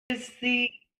is the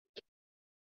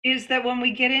is that when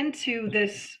we get into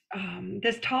this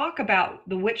talk about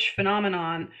the witch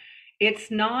phenomenon,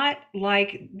 it's not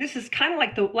like this is kind of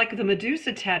like the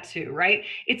Medusa tattoo, right?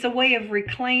 It's a way of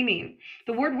reclaiming.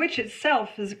 The word witch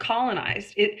itself is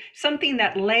colonized. It something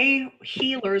that lay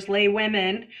healers, lay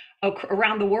women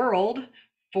around the world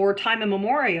for time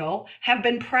immemorial have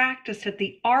been practiced at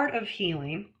the art of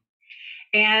healing.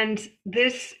 And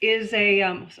this is a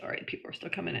sorry, people are still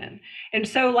coming in. And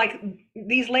so like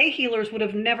these lay healers would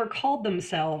have never called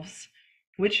themselves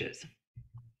witches.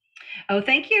 Oh,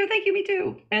 thank you, me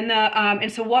too.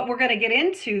 And so what we're going to get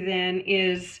into then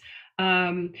is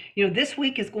this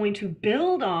week is going to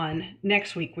build on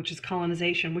next week, which is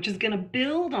colonization, which is going to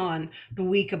build on the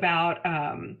week about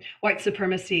white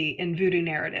supremacy and voodoo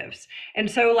narratives. And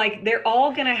so like they're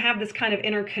all going to have this kind of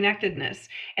interconnectedness.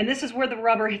 And this is where the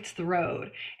rubber hits the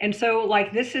road. And so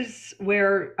like this is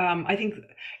where I think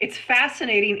it's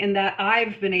fascinating in that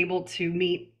I've been able to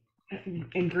meet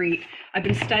and greet. I've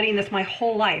been studying this my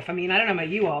whole life. I mean, I don't know about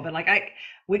you all, but like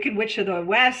Wicked Witch of the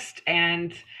West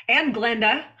and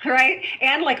Glenda, right?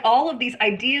 And like all of these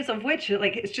ideas of witch,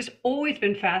 like it's just always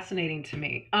been fascinating to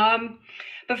me.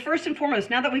 But first and foremost,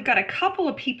 now that we've got a couple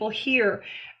of people here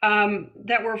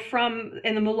that were from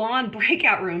in the Milan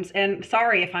breakout rooms, and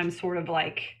sorry if I'm sort of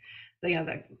like,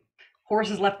 the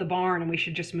horses left the barn and we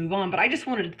should just move on. But I just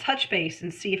wanted to touch base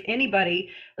and see if anybody,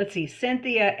 let's see,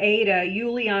 Cynthia, Ada,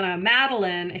 Juliana,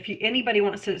 Madeline, if anybody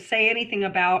wants to say anything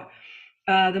about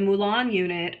the Mulan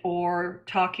unit or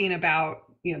talking about,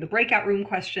 the breakout room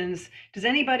questions. Does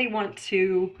anybody want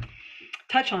to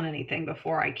touch on anything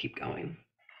before I keep going?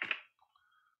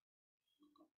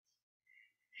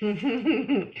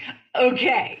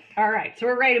 Okay. All right. So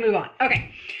we're ready to move on.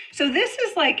 Okay. So this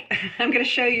is like, I'm going to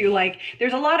show you like,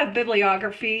 there's a lot of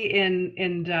bibliography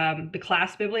in the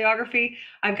class bibliography.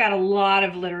 I've got a lot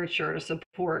of literature to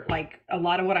support like a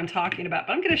lot of what I'm talking about,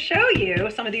 but I'm going to show you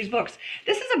some of these books.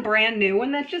 This is a brand new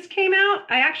one that just came out.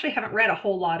 I actually haven't read a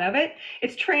whole lot of it.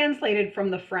 It's translated from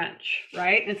the French,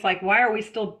 right? It's like, why are we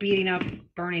still beating up,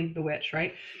 burning the witch,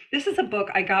 right? This is a book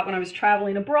I got when I was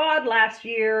traveling abroad last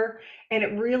year. And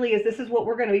it really is, this is what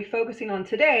we're going to be focusing on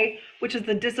today, which is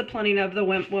the disciplining of the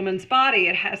woman's body.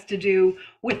 It has to do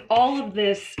with all of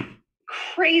this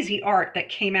crazy art that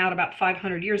came out about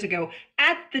 500 years ago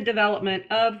at the development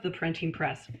of the printing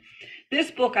press.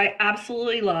 This book I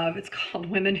absolutely love. It's called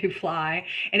Women Who Fly,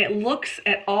 and it looks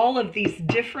at all of these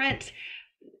different,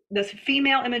 this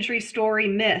female imagery, story,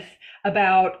 myth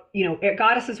about,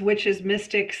 goddesses, witches,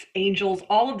 mystics, angels,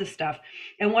 all of this stuff.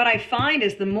 And what I find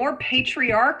is the more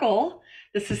patriarchal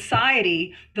the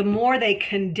society, the more they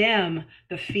condemn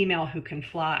the female who can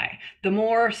fly, the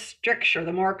more stricture,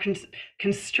 the more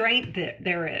constraint that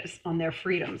there is on their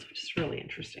freedoms, which is really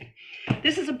interesting.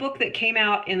 This is a book that came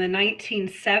out in the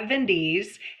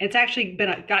 1970s. It's actually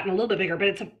gotten a little bit bigger, but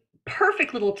it's a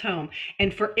perfect little tome.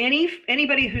 And for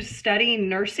anybody who's studying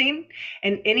nursing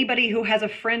and anybody who has a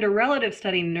friend or relative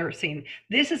studying nursing,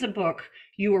 this is a book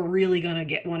you are really going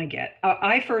to want to get.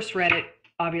 I first read it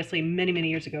obviously many, many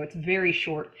years ago. It's very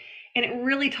short. And it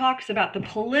really talks about the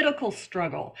political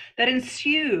struggle that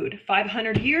ensued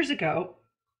 500 years ago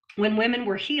when women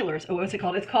were healers. Oh, what's it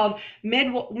called? It's called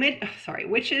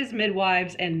Witches,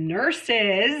 Midwives, and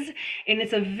Nurses. And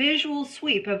it's a visual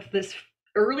sweep of this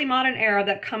early modern era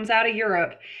that comes out of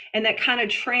Europe and that kind of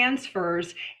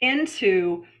transfers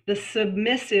into the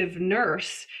submissive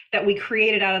nurse that we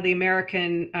created out of the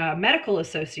American Medical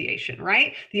Association,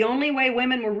 right? The only way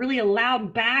women were really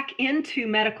allowed back into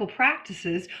medical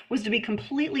practices was to be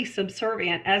completely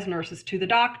subservient as nurses to the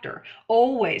doctor,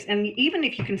 always. And even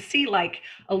if you can see like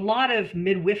a lot of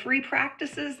midwifery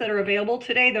practices that are available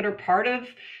today that are part of,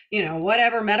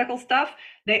 whatever medical stuff,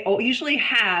 they usually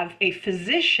have a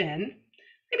physician,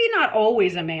 maybe not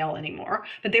always a male anymore,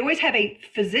 but they always have a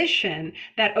physician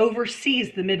that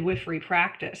oversees the midwifery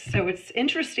practice. So it's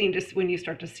interesting just when you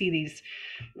start to see these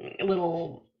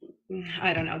little,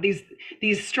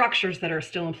 these structures that are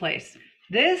still in place.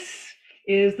 This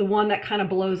is the one that kind of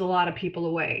blows a lot of people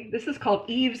away. This is called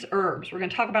Eve's Herbs. We're going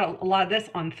to talk about a lot of this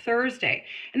on Thursday.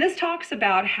 And this talks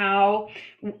about how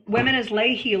women as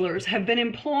lay healers have been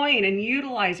employing and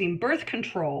utilizing birth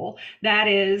control, that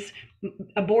is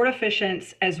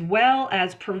abortifacients as well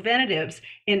as preventatives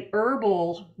in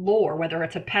herbal lore, whether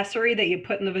it's a pessary that you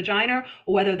put in the vagina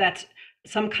or whether that's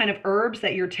some kind of herbs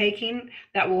that you're taking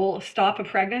that will stop a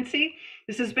pregnancy.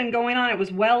 This has been going on. It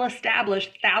was well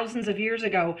established thousands of years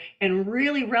ago and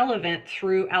really relevant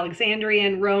through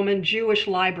Alexandrian, Roman, Jewish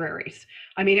libraries.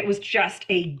 I mean, it was just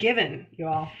a given, you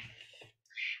all.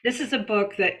 This is a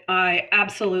book that I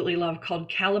absolutely love called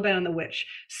Caliban and the Witch.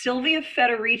 Sylvia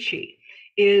Federici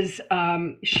is,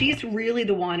 she's really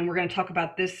the one, and we're going to talk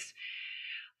about this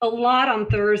a lot on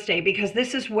Thursday, because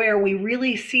this is where we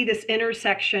really see this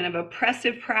intersection of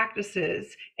oppressive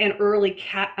practices and early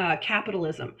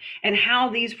capitalism, and how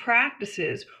these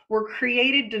practices were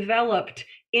created, developed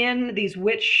in these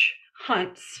witch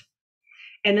hunts,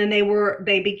 and then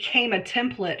they became a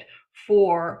template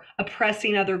for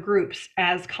oppressing other groups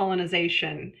as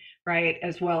colonization, right,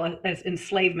 as well as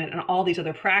enslavement, and all these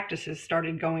other practices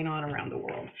started going on around the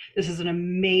world. This is an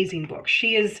amazing book.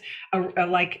 She is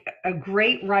a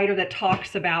great writer that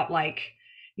talks about, like,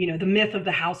 the myth of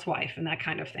the housewife and that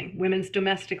kind of thing, women's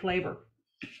domestic labor.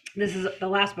 This is the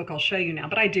last book I'll show you now,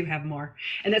 but I do have more,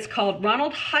 and it's called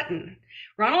Ronald Hutton.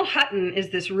 Ronald Hutton is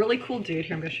this really cool dude.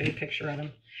 Here, I'm going to show you a picture of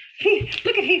him.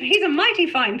 He's a mighty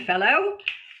fine fellow.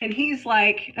 And he's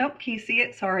like, oh, can you see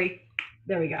it? Sorry.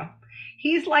 There we go.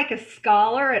 He's like a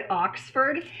scholar at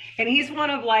Oxford, and he's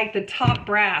one of like the top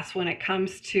brass when it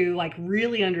comes to like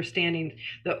really understanding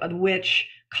the witch,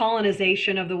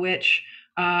 colonization of the witch,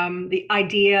 the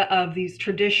idea of these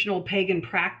traditional pagan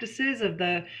practices of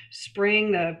the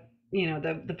spring,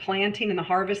 the planting and the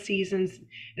harvest seasons,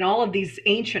 and all of these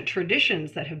ancient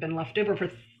traditions that have been left over for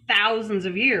thousands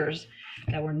of years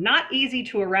that were not easy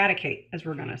to eradicate, as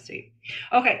we're going to see.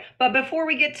 Okay, but before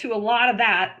we get to a lot of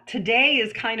that, today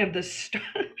is kind of the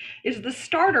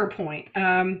starter point.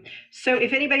 So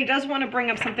if anybody does want to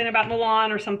bring up something about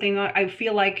Milan or something, I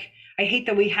feel like I hate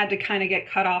that we had to kind of get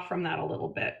cut off from that a little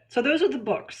bit. So those are the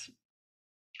books.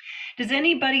 Does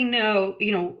anybody know,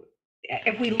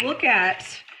 if we look at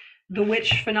the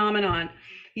witch phenomenon,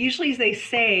 usually they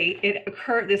say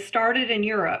this started in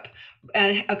Europe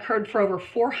and occurred for over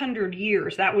 400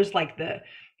 years. That was like the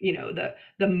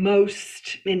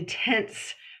most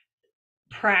intense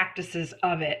practices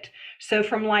of it. So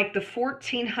from like the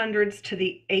 1400s to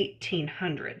the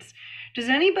 1800s. Does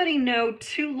anybody know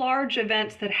two large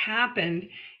events that happened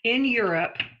in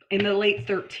Europe in the late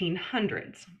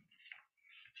 1300s?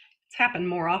 It's happened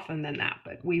more often than that,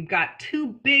 but we've got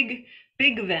two big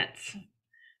events.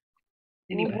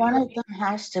 Anybody? One of them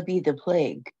has to be the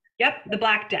plague. Yep, the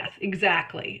Black Death,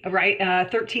 exactly. Right,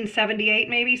 1378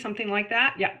 maybe, something like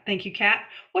that. Yeah, thank you, Kat.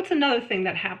 What's another thing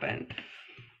that happened?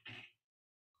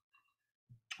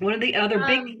 One of the other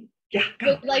big, yeah,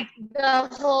 go. Like the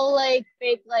whole like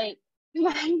big like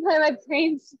my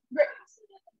brain's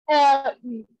like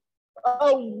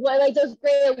those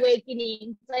great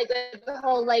awakenings, like the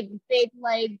whole like big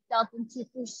like delta into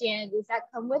Christianity. Does that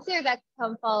come with it, or that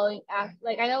come following after?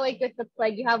 Like I know like with the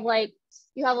plague you have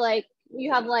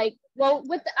well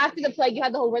with after the plague you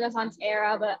had the whole Renaissance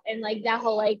era, but and like that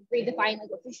whole like redefining like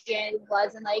what Christianity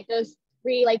was, and like those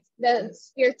like the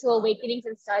spiritual awakenings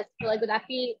and such. So like would that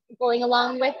be going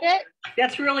along with it?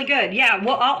 That's really good. Yeah,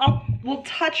 well we'll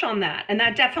touch on that, and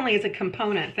that definitely is a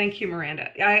component. Thank you, Miranda.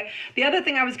 The other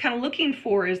thing I was kind of looking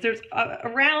for is there's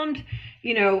around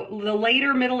the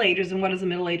later Middle Ages, and what is the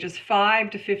Middle Ages,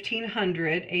 5 to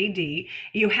 1500 AD,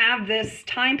 you have this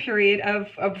time period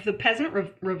of the peasant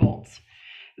revolts.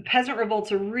 The peasant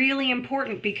revolts are really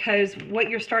important because what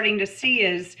you're starting to see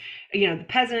is, the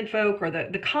peasant folk or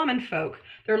the common folk,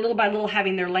 they're little by little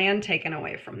having their land taken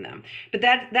away from them. But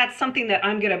that's something that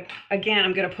I'm going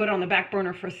to put on the back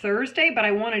burner for Thursday, but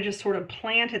I want to just sort of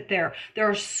plant it there. There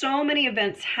are so many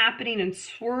events happening and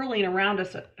swirling around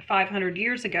us 500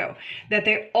 years ago that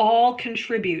they all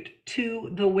contribute to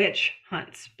the witch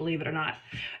hunts, believe it or not.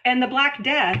 And the Black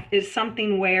Death is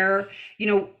something where,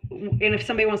 and if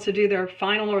somebody wants to do their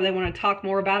final or they want to talk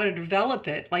more about it or develop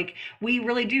it, like we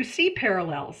really do see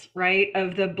parallels, right,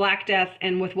 of the Black Death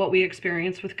and with what we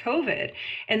experienced with COVID.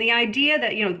 And the idea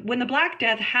that, when the Black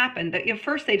Death happened, that at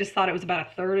first they just thought it was about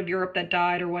a third of Europe that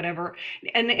died or whatever.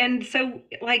 And so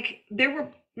like there were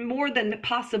more than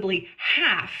possibly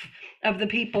half of the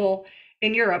people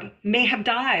in Europe may have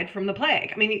died from the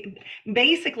plague. I mean,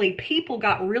 basically people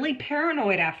got really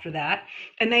paranoid after that,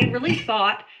 and they really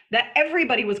thought that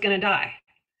everybody was going to die.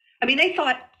 I mean, they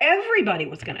thought everybody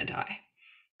was going to die.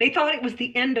 They thought it was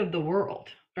the end of the world,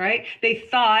 right? They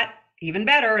thought, even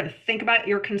better, and think about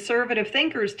your conservative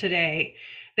thinkers today,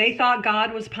 they thought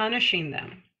God was punishing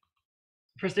them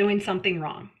for doing something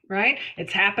wrong, right?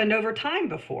 It's happened over time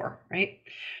before, right?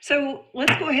 So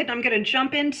let's go ahead, and I'm going to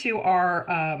jump into our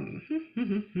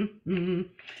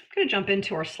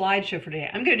slideshow for today.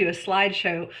 I'm going to do a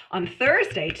slideshow on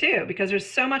Thursday too, because there's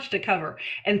so much to cover.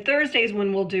 And Thursday's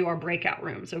when we'll do our breakout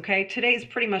rooms, okay? Today's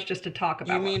pretty much just to talk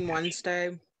about. You mean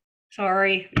Wednesday?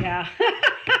 Sorry, yeah.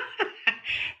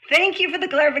 Thank you for the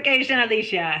clarification,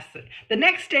 Alicia. The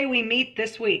next day we meet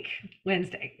this week,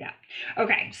 Wednesday. Yeah.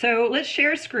 Okay, so let's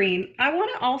share screen. I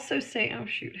want to also say, oh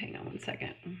shoot, hang on one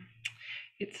second.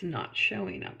 It's not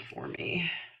showing up for me.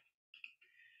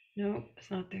 No, it's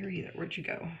not there either. Where'd you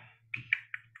go? Let's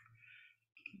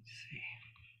see.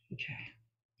 Okay.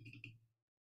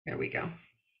 There we go.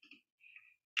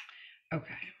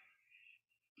 Okay.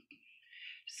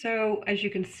 So as you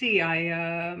can see,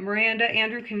 Miranda,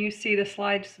 Andrew, can you see the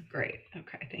slides? Great.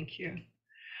 Okay, thank you.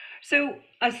 So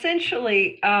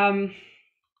essentially, the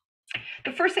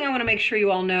first thing I want to make sure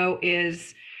you all know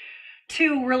is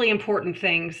two really important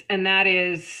things, and that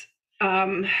is,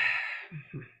 I'm going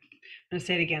to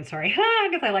say it again, sorry,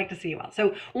 because I like to see you all.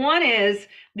 So one is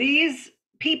these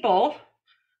people,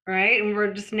 right, and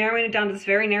we're just narrowing it down to this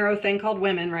very narrow thing called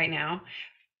women right now,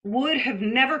 would have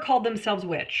never called themselves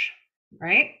witch,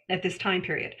 right, at this time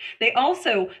period. They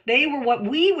were what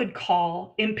we would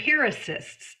call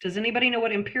empiricists. Does anybody know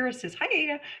what empiricists? Hi,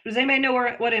 Ada. Does anybody know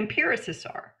what empiricists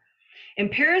are?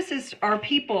 Empiricists are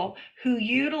people who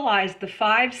utilize the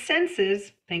five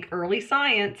senses, think early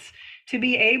science, to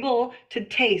be able to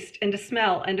taste and to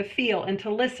smell and to feel and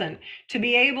to listen, to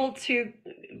be able to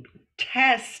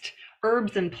test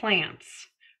herbs and plants,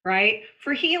 right,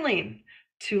 for healing,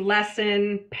 to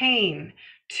lessen pain,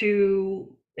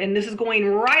 and this is going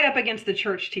right up against the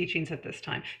church teachings at this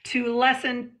time, to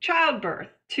lessen childbirth,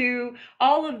 to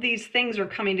all of these things are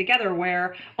coming together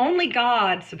where only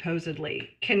God supposedly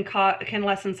can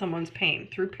lessen someone's pain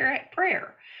through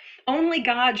prayer. Only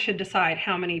God should decide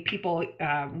how many people,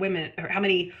 women, or how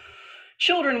many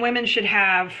children women should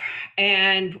have.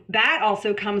 And that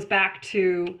also comes back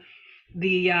to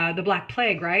the Black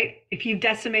Plague, right? If you've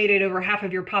decimated over half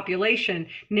of your population,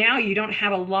 now you don't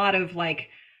have a lot of like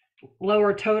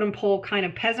lower totem pole kind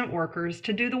of peasant workers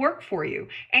to do the work for you.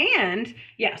 And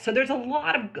yeah, so there's a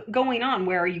lot of going on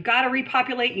where you got to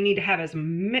repopulate. You need to have as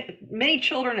many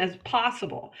children as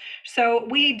possible. So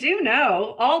we do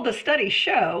know, all the studies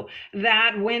show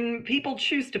that when people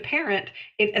choose to parent,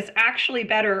 it is actually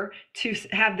better to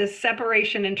have this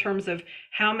separation in terms of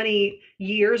how many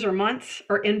years or months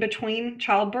are in between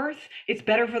childbirth. It's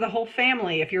better for the whole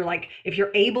family if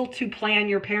you're able to plan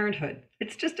your parenthood.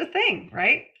 It's just a thing,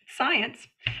 right? Science.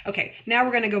 Okay, now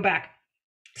we're going to go back.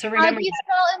 So remember, how do you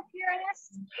spell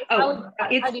empiricist? How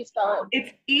do you spell it? It's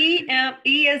E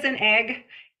as in egg,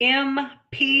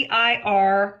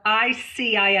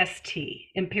 empiricist,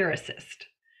 empiricist,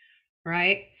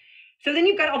 right? So then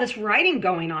you've got all this writing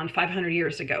going on 500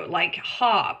 years ago, like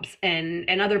Hobbes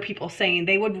and other people saying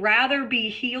they would rather be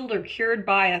healed or cured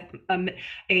by a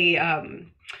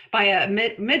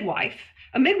midwife.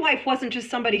 A midwife wasn't just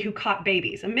somebody who caught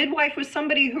babies. A midwife was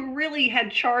somebody who really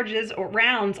had charges or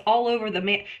rounds all over the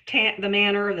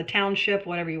manor, the township,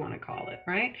 whatever you want to call it,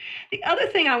 right? The other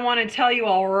thing I want to tell you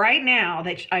all right now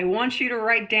that I want you to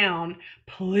write down,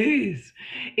 please,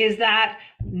 is that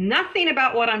nothing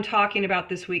about what I'm talking about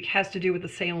this week has to do with the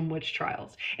Salem witch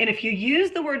trials. And if you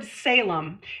use the word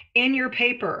Salem in your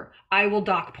paper, I will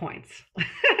dock points.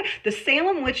 The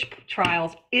Salem witch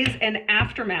trials is an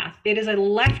aftermath. It is a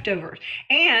leftover.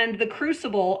 And the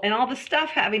crucible and all the stuff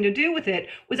having to do with it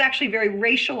was actually very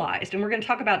racialized. And we're going to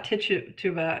talk about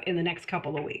Tituba in the next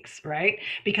couple of weeks, right?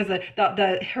 Because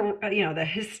the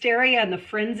hysteria and the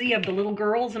frenzy of the little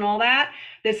girls and all that,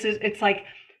 it's like,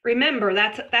 remember,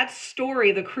 that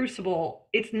story, the crucible,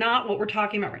 it's not what we're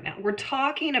talking about right now. We're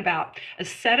talking about a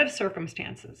set of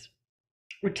circumstances.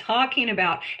 We're talking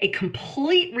about a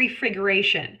complete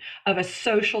refiguration of a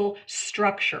social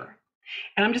structure.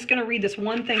 And I'm just going to read this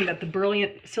one thing that the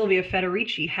brilliant Sylvia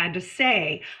Federici had to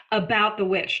say about the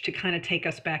witch to kind of take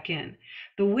us back in.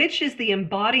 The witch is the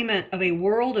embodiment of a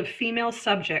world of female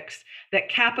subjects that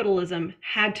capitalism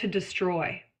had to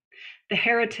destroy. The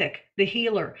heretic, the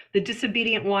healer, the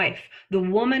disobedient wife, the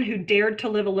woman who dared to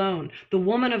live alone, the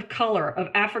woman of color, of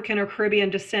African or Caribbean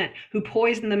descent, who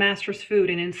poisoned the master's food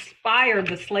and inspired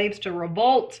the slaves to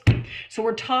revolt. So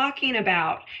we're talking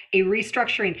about a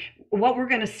restructuring. What we're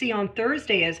going to see on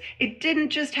Thursday is it didn't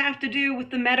just have to do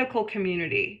with the medical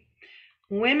community.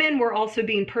 Women were also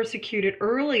being persecuted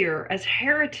earlier as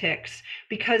heretics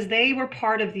because they were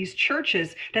part of these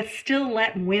churches that still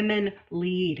let women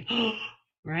lead.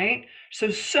 Right?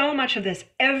 So much of this,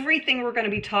 everything we're going to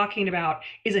be talking about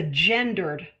is a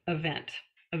gendered event,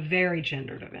 a very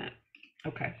gendered event.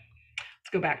 Okay, let's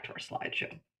go back to our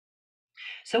slideshow.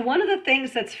 So one of the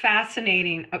things that's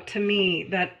fascinating to me,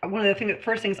 that one of the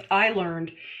first things I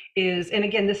learned is, and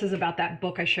again, this is about that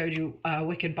book I showed you,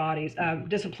 Wicked Bodies,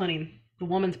 Disciplining the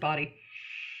Woman's Body,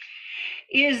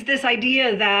 is this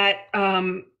idea that,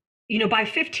 by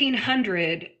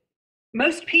 1500,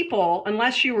 most people,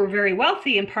 unless you were very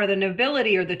wealthy and part of the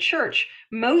nobility or the church,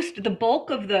 the bulk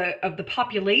of the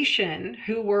population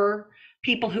who were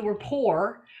people who were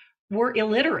poor were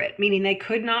illiterate, meaning they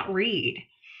could not read.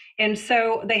 And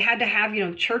so they had to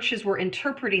have, churches were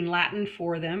interpreting Latin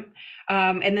for them.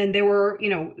 And then there were,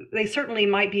 they certainly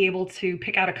might be able to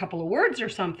pick out a couple of words or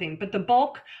something, but the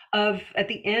bulk at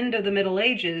the end of the Middle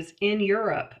Ages in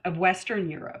Europe, of Western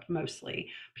Europe mostly,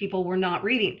 people were not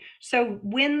reading. So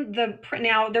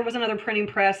now there was another printing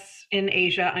press in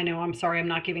Asia. I know, I'm sorry, I'm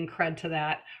not giving cred to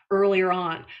that earlier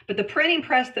on, but the printing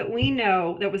press that we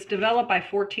know that was developed by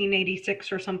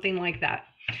 1486 or something like that,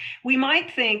 we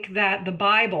might think that the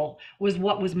Bible was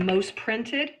what was most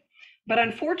printed, but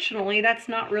unfortunately, that's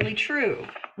not really true.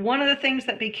 One of the things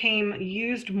that became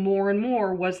used more and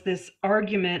more was this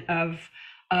argument of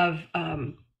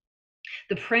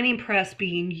the printing press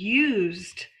being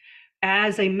used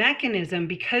as a mechanism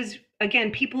because,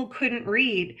 again, people couldn't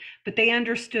read, but they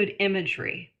understood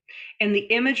imagery. And the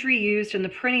imagery used in the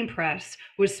printing press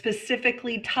was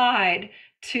specifically tied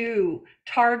to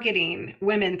targeting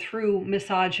women through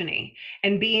misogyny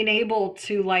and being able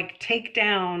to take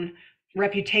down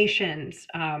reputations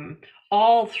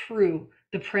all through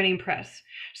the printing press.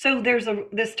 So there's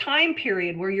this time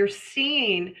period where you're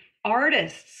seeing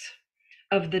artists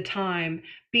of the time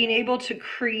being able to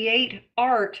create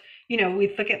art.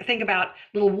 We think about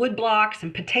little wood blocks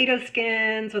and potato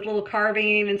skins with little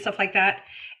carving and stuff like that.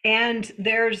 And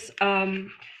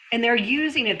and they're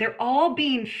using it. They're all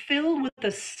being filled with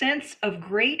a sense of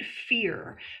great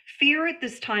fear. Fear at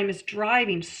this time is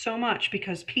driving so much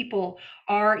because people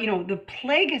are, the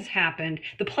plague has happened.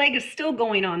 The plague is still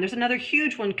going on. There's another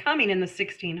huge one coming in the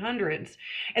 1600s.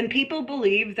 And people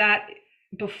believe that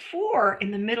before,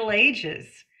 in the Middle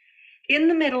Ages,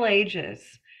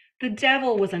 the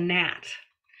devil was a gnat.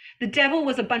 The devil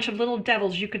was a bunch of little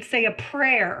devils. You could say a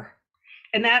prayer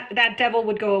and that devil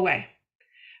would go away.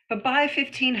 But by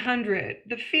 1500,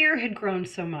 the fear had grown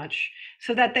so much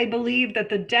so that they believed that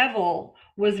the devil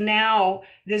was now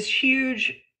this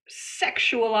huge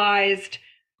sexualized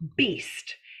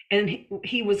beast. And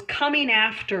he was coming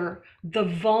after the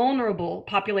vulnerable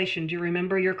population. Do you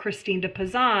remember your Christine de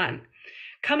Pizan?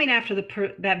 Coming after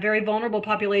that very vulnerable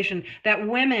population, that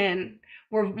women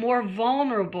were more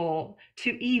vulnerable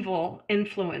to evil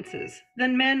influences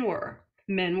than men were.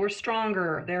 Men were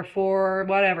stronger, therefore,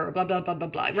 whatever, blah, blah, blah, blah,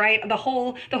 blah, right? The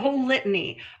whole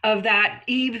litany of that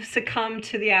Eve succumbed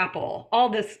to the apple. All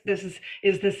this is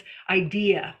this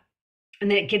idea. And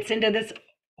then it gets into this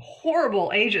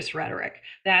horrible ageist rhetoric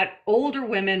that older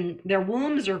women, their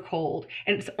wombs are cold,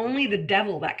 and it's only the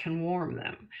devil that can warm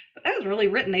them. But that was really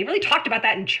written. They really talked about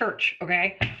that in church,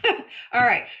 okay? All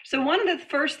right. So one of the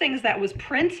first things that was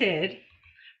printed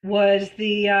was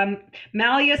the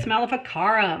Malleus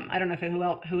Maleficarum. I don't know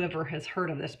if whoever has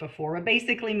heard of this before, but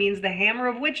basically means the hammer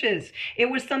of witches. It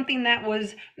was something that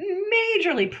was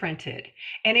majorly printed,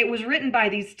 and it was written by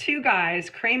these two guys,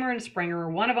 Kramer and Springer.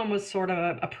 One of them was sort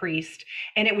of a priest,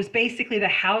 and it was basically the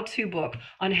how-to book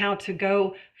on how to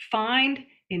go find,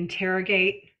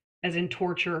 interrogate, as in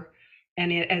torture,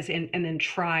 and then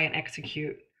try and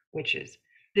execute witches.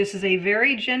 This is a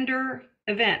very gender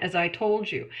event, as I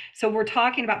told you. So we're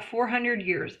talking about 400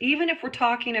 years. Even if we're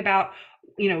talking about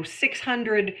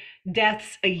 600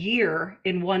 deaths a year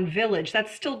in one village,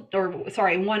 that's still,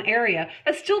 in one area,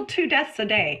 that's still 2 deaths a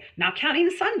day, not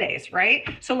counting Sundays, right?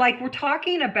 So we're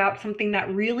talking about something that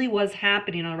really was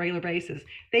happening on a regular basis.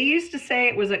 They used to say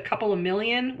it was a couple of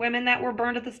million women that were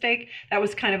burned at the stake. That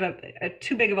was kind of a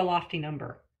too big of a lofty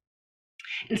number.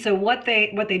 And so what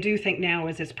they do think now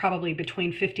is it's probably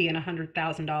between $50,000 and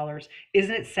 $100,000.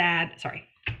 Isn't it sad?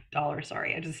 Dollars.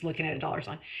 Sorry, I'm just looking at a dollar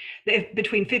sign.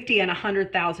 Between 50 and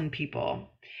 100,000 people.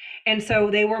 And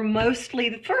so they were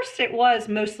it was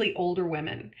mostly older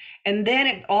women, and then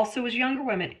it also was younger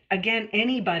women. Again,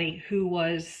 anybody who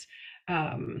was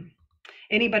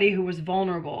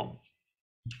vulnerable.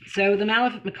 So the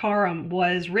Maleficarum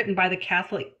was written by the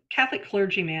Catholic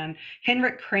clergyman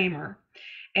Henrik Kramer.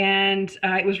 And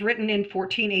it was written in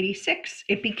 1486.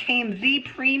 It became the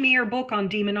premier book on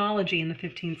demonology in the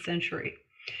 15th century.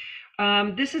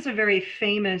 This is a very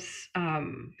famous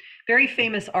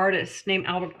artist named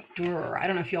Albert Dürer. I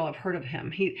don't know if you all have heard of him.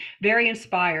 He's very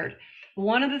inspired.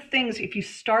 One of the things, if you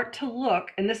start to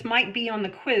look, and this might be on the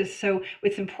quiz, so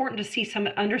it's important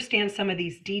to understand some of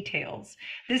these details.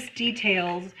 This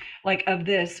details, of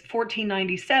this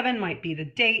 1497 might be the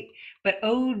date, but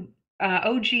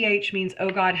OGH means, oh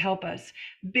God, help us.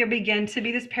 There began to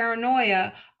be this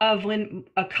paranoia of when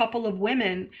a couple of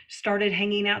women started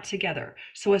hanging out together.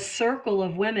 So a circle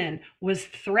of women was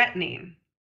threatening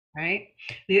right?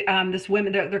 This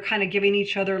women, they're kind of giving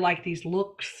each other like these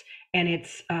looks, and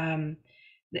it's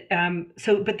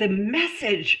so. But the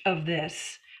message of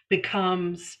this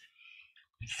becomes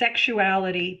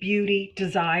sexuality, beauty,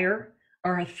 desire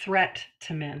are a threat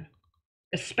to men,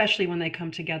 especially when they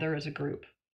come together as a group.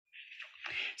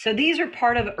 So these are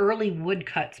part of early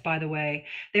woodcuts, by the way.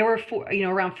 They were,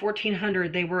 around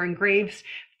 1400. They were engraved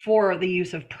for the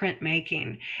use of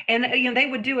printmaking, and they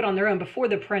would do it on their own before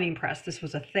the printing press. This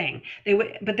was a thing.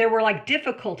 But there were like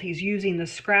difficulties using the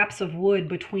scraps of wood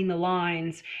between the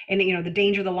lines, and the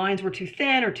danger the lines were too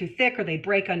thin or too thick, or they'd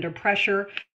break under pressure.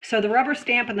 So the rubber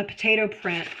stamp and the potato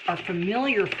print are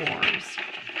familiar forms.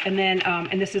 And then,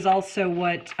 and this is also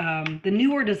what the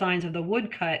newer designs of the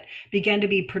woodcut began to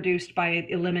be produced by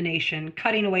elimination,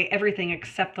 cutting away everything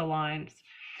except the lines.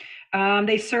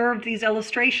 They served these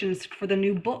illustrations for the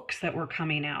new books that were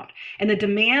coming out. And the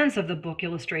demands of the book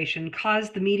illustration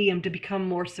caused the medium to become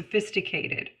more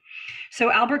sophisticated.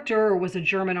 So Albert Dürer was a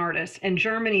German artist, and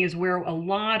Germany is where a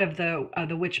lot of the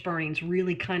witch burnings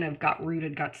really kind of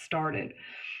got started.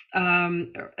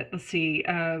 Let's see.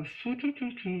 Okay,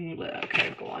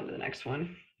 go on to the next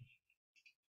one.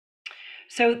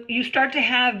 So you start to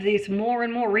have these more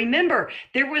and more. Remember,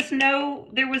 there was no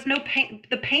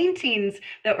the paintings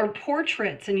that were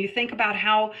portraits, and you think about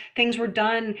how things were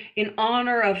done in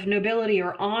honor of nobility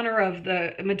or honor of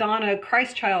the Madonna,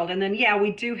 Christ child, and then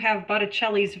we do have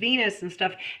Botticelli's Venus and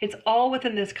stuff. It's all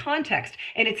within this context,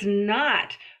 and it's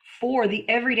not for the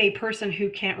everyday person who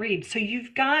can't read. So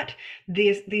you've got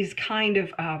these kind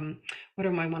of what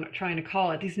am I trying to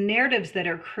call it? These narratives that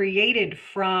are created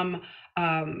from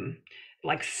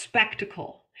like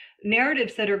spectacle,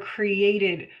 narratives that are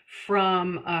created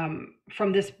from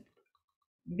this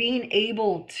being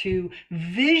able to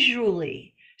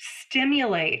visually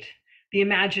stimulate the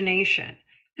imagination.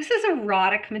 This is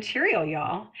erotic material,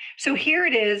 y'all. So here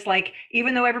it is, like,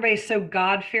 even though everybody's so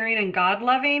God-fearing and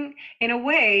God-loving, in a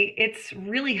way, it's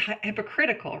really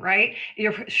hypocritical, right?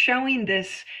 You're showing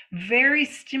this very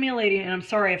stimulating, and I'm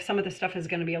sorry if some of this stuff is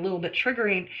going to be a little bit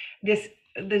triggering, this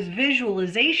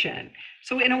visualization.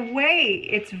 So in a way,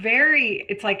 it's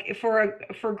like for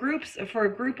a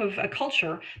group of a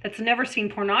culture that's never seen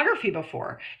pornography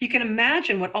before, you can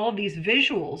imagine what all of these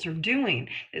visuals are doing.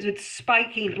 It's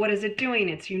spiking. What is it doing?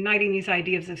 It's uniting these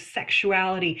ideas of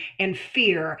sexuality and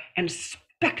fear and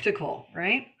spectacle,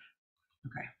 right?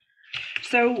 Okay.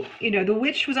 So, the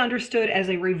witch was understood as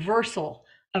a reversal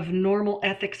of normal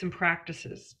ethics and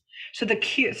practices. So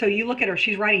you look at her,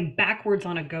 she's riding backwards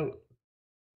on a goat.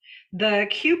 The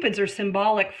cupids are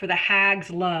symbolic for the hag's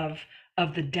love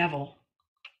of the devil.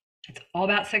 It's all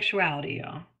about sexuality,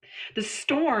 y'all. The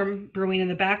storm brewing in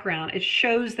the background, it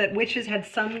shows that witches had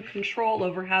some control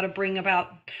over how to bring about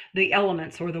the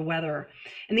elements or the weather.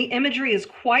 And the imagery is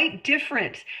quite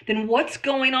different than what's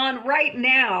going on right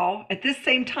now at this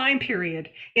same time period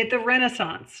at the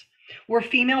Renaissance, where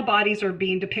female bodies are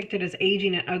being depicted as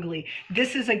aging and ugly.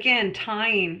 This is, again,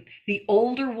 tying the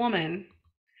older woman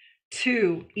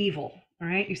to evil. All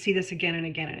right, you see this again and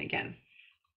again and again.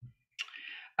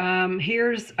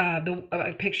 Here's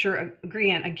the picture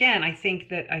again. I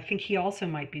think he also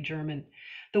might be German.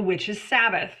 The Witch's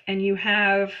Sabbath, and you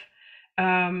have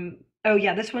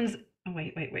this one's. Oh,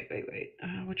 wait.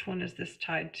 Which one is this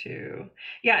tied to?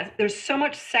 Yeah, there's so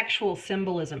much sexual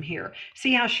symbolism here.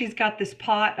 See how she's got this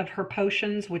pot of her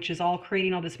potions, which is all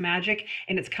creating all this magic,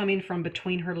 and it's coming from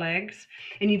between her legs.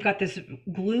 And you've got this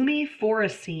gloomy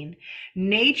forest scene.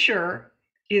 Nature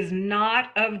is not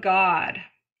of God.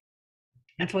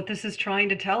 That's what this is trying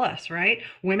to tell us, right?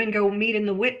 Women go meet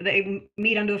they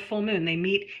meet under the full moon. They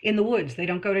meet in the woods. They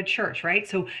don't go to church, right?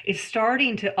 So it's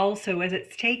starting to also, as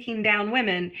it's taking down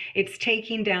women, it's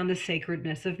taking down the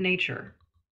sacredness of nature.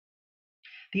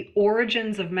 The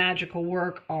origins of magical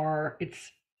work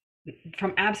it's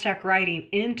from abstract writing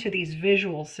into these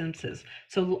visual senses.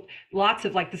 So lots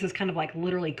of this is kind of like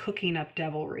literally cooking up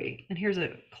devilry. And here's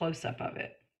a close-up of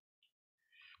it.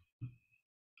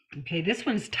 Okay, this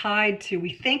one's tied to,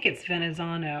 we think it's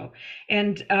Veneziano,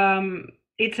 and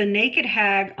it's a naked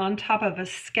hag on top of a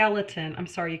skeleton. I'm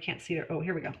sorry, you can't see it. Oh,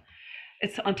 here we go.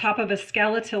 It's on top of a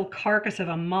skeletal carcass of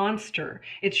a monster.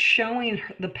 It's showing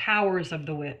the powers of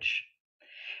the witch.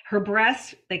 Her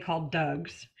breasts, they call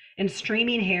dugs, and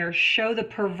streaming hair show the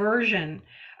perversion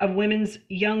of women's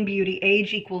young beauty.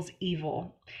 Age equals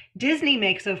evil. Disney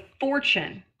makes a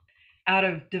fortune out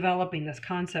of developing this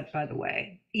concept, by the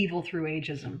way, evil through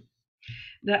ageism.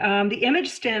 The image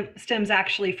stems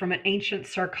actually from an ancient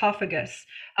sarcophagus.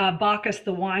 Bacchus,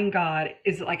 the wine god,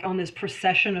 is like on this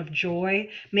procession of joy,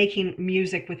 making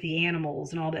music with the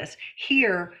animals and all this.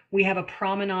 Here we have a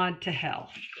promenade to hell.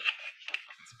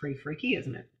 It's pretty freaky,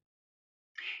 isn't it?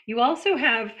 You also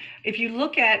have, if you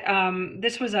look at,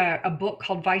 this was a book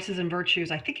called Vices and Virtues.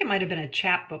 I think it might have been a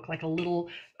chapbook, like a little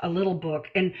book.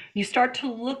 And you start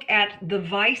to look at the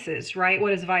vices, right?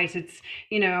 What is vice? It's,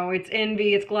 it's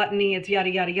envy, it's gluttony, it's yada,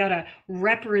 yada, yada,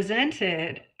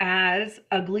 represented as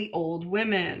ugly old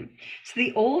women. So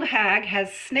the old hag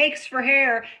has snakes for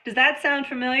hair. Does that sound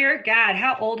familiar? God,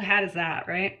 how old hat is that,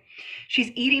 right?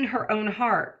 She's eating her own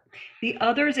heart. The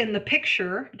others in the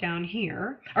picture down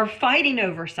here are fighting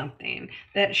over something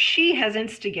that she has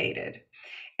instigated.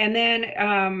 And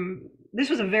then this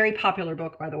was a very popular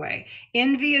book, by the way.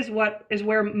 Envy is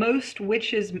where most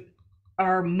witches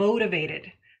are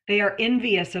motivated. They are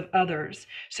envious of others.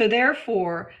 So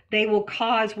therefore, they will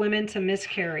cause women to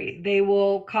miscarry. They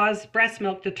will cause breast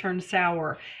milk to turn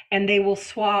sour, and they will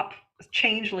swap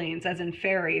changelings, as in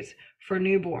fairies, for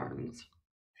newborns.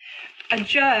 A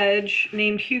judge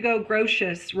named Hugo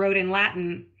Grotius wrote in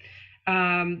Latin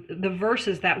the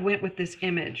verses that went with this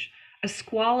image. A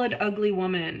squalid, ugly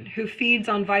woman who feeds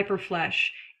on viper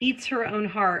flesh, eats her own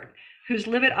heart, whose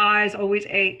livid eyes always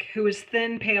ache, who is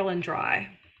thin, pale, and dry.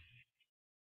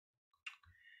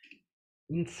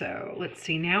 And so let's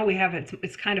see, now we have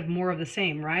it's kind of more of the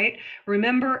same, right?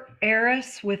 Remember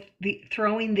Eris with the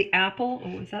throwing the apple?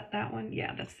 Oh, is that one?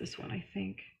 Yeah, that's this one, I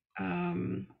think.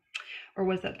 Or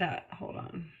was that? Hold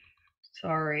on.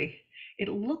 Sorry. It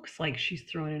looks like she's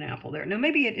throwing an apple there. No,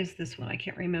 maybe it is this one. I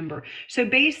can't remember. So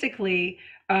basically,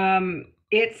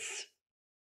 it's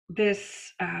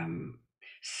this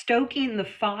stoking the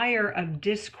fire of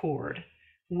discord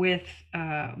with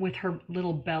her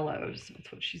little bellows.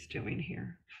 That's what she's doing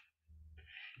here.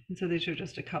 And so these are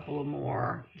just a couple of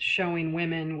more showing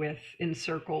women in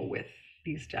circle with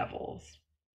these devils.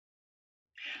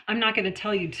 I'm not going to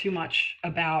tell you too much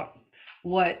about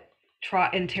what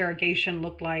interrogation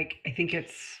looked like. I think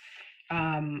it's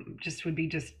would be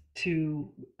too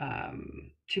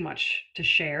much to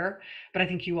share, but I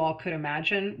think you all could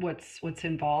imagine what's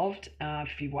involved.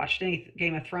 If you've watched any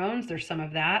Game of Thrones, there's some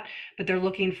of that, but they're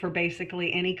looking for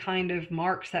basically any kind of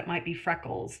marks that might be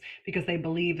freckles, because they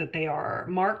believe that they are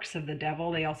marks of the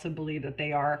devil. They also believe that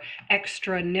they are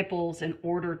extra nipples in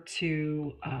order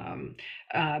to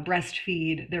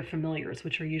breastfeed their familiars,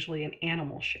 which are usually in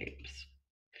animal shapes.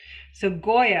 So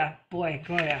Goya,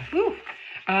 whew.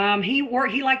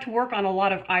 He liked to work on a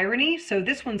lot of irony. So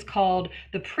this one's called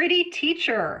The Pretty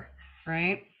Teacher,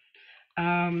 right?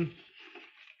 And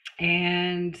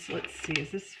let's see,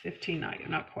 is this 15? No,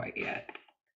 not quite yet.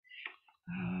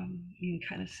 You can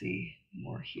kind of see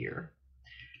more here.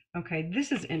 Okay,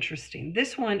 this is interesting.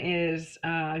 This one is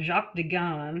Jacques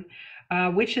Degan,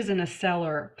 Witches in a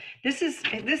Cellar.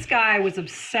 This guy was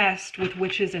obsessed with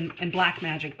witches and black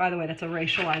magic. By the way, that's a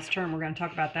racialized term. We're going to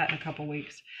talk about that in a couple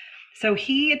weeks. So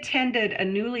he attended a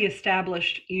newly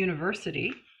established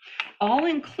university, all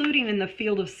including in the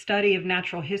field of study of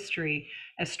natural history,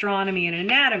 astronomy, and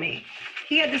anatomy.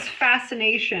 He had this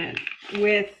fascination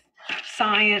with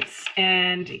science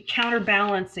and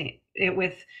counterbalancing it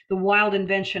with the wild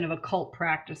invention of occult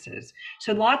practices.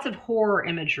 So lots of horror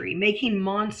imagery, making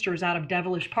monsters out of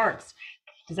devilish parts.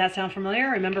 Does that sound familiar?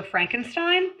 Remember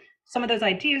Frankenstein? Some of those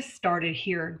ideas started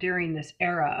here during this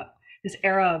era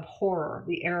of horror,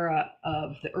 the era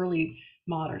of the early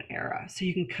modern era. So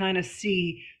you can kind of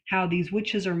see how these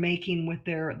witches are making with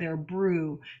their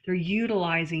brew. They're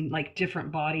utilizing like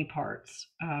different body parts.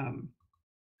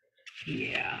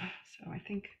 Yeah, so I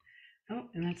think, oh,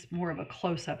 and that's more of a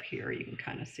close-up here. You can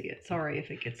kind of see it. Sorry if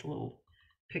it gets a little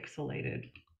pixelated.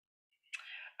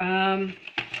 And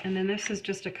then this is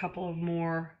just a couple of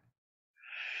more.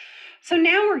 So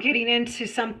now we're getting into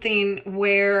something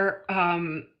where,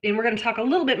 and we're going to talk a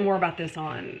little bit more about this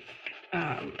on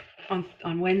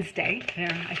Wednesday.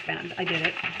 There, I did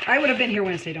it. I would have been here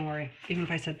Wednesday, don't worry, even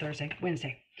if I said Thursday,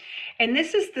 Wednesday. And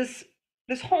this is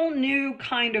this whole new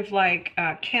kind of like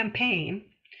campaign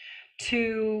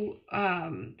to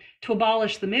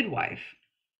abolish the midwife.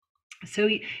 So,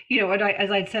 as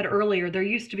I'd said earlier, there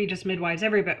used to be just midwives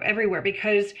everywhere,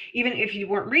 because even if you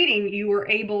weren't reading, you were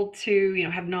able to,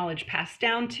 have knowledge passed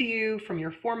down to you from your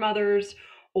foremothers,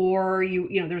 or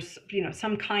there's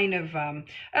some kind of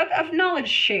knowledge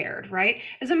shared, right?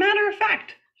 As a matter of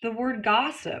fact, the word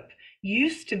gossip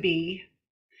used to be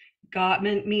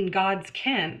mean God's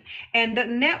kin. And the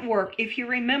network, if you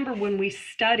remember when we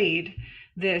studied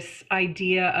this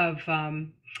idea of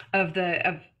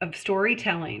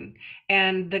storytelling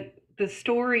and the the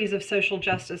stories of social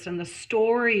justice and the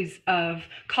stories of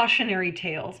cautionary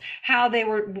tales, how they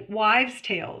were wives'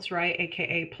 tales, right?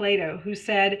 AKA Plato, who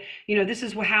said, this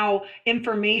is how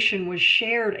information was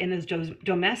shared in his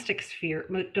domestic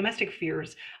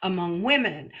spheres among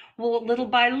women. Well, little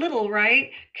by little, right?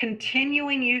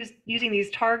 Continuing using these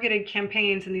targeted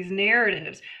campaigns and these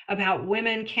narratives about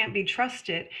women can't be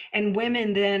trusted, and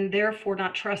women then therefore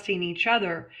not trusting each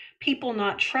other, people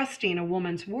not trusting a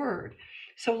woman's word.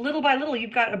 So little by little,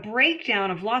 you've got a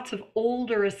breakdown of lots of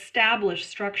older established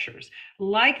structures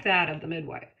like that of the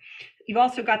midwife. You've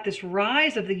also got this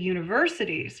rise of the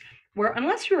universities where,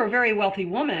 unless you're a very wealthy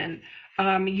woman,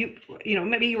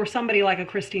 maybe you were somebody like a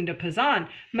Christine de Pizan,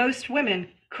 most women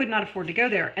could not afford to go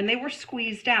there and they were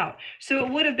squeezed out. So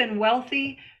it would have been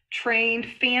wealthy, trained,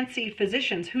 fancy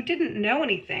physicians who didn't know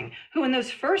anything, who in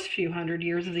those first few hundred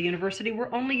years of the university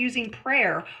were only using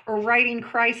prayer or writing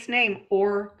Christ's name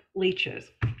or leeches.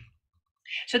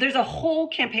 So there's a whole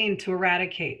campaign to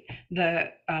eradicate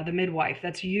the midwife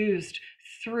that's used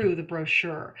through the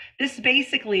brochure. This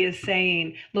basically is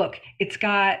saying, look, it's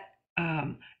got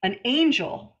an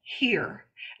angel here.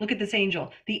 Look at this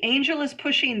angel. The angel is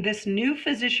pushing this new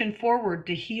physician forward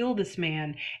to heal this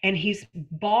man, and he's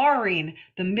barring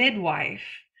the midwife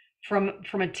from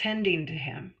attending to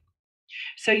him.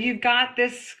 So you've got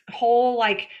this whole,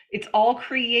 it's all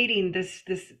creating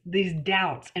these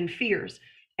doubts and fears.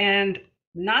 And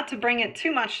not to bring it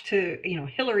too much to,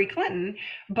 Hillary Clinton,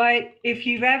 but if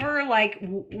you've ever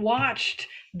watched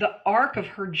the arc of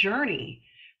her journey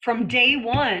from day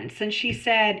one, since she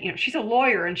said, she's a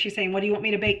lawyer and she's saying, what, do you want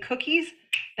me to bake cookies?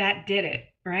 That did it,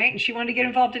 right? And she wanted to get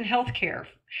involved in healthcare.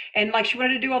 And she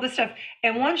wanted to do all this stuff.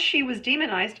 And once she was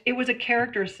demonized, it was a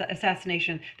character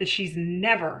assassination that she's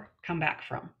never come back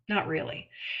from. Not really.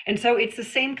 And so it's the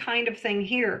same kind of thing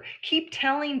here. Keep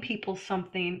telling people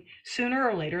something, sooner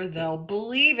or later, they'll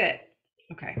believe it.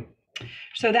 Okay.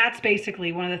 So that's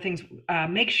basically one of the things.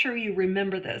 Make sure you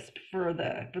remember this for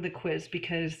the quiz,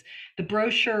 because the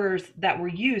brochures that were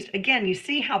used, again, you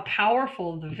see how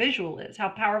powerful the visual is, how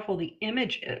powerful the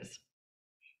image is.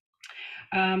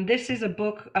 This is a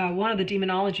book, one of the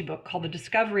demonology book called The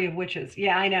Discovery of Witches.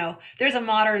 Yeah, I know. There's a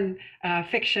modern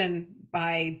fiction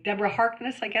by Deborah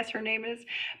Harkness, I guess her name is.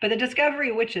 But The Discovery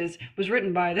of Witches was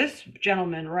written by this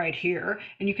gentleman right here.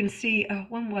 And you can see,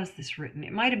 when was this written?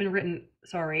 It might have been written,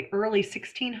 early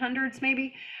 1600s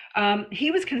maybe. He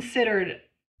was considered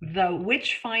the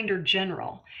witch finder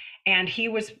general. And he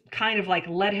was kind of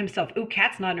led himself. Ooh,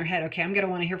 Kat's nodding her head. Okay, I'm going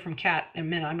to want to hear from Kat in a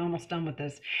minute. I'm almost done with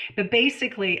this. But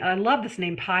basically, I love this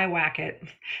name, Pyewacket.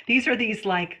 These are the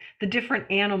different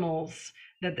animals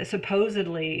that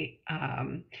supposedly,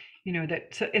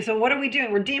 so what are we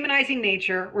doing? We're demonizing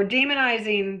nature. We're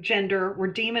demonizing gender.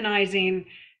 We're demonizing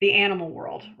the animal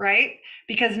world, right?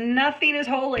 Because nothing is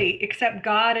holy except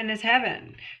God and his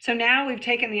heaven. So now we've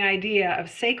taken the idea of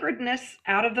sacredness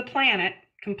out of the planet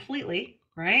completely,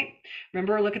 right?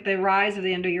 Remember, look at the rise of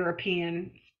the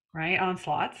Indo-European, right,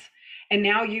 onslaughts. And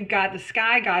now you've got the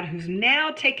sky god who's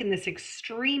now taken this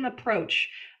extreme approach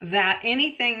that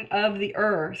anything of the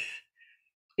earth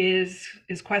is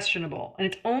questionable. And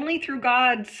it's only through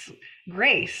God's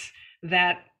grace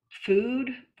that food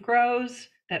grows,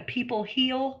 that people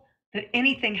heal, that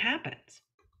anything happens.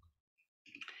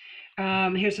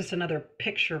 Here's just another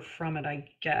picture from it, I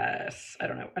guess. I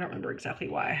don't know. I don't remember exactly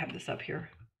why I have this up here.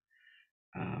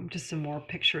 Just some more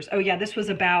pictures. Oh yeah, this was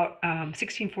about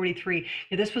 1643.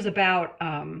 Yeah, this was about,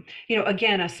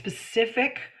 again, a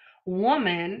specific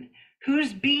woman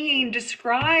who's being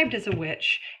described as a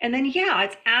witch. And then, yeah,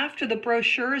 it's after the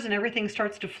brochures and everything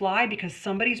starts to fly because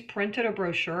somebody's printed a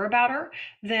brochure about her,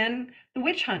 then the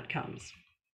witch hunt comes.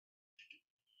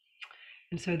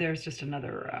 And so there's just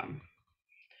another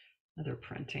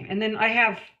printing. And then I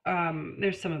have,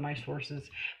 there's some of my sources,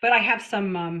 but I have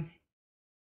some,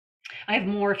 I have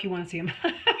more if you want to see them.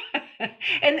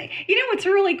 And what's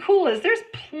really cool is there's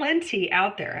plenty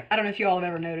out there. I don't know if you all have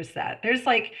ever noticed that. There's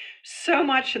so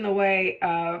much in the way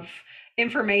of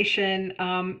information,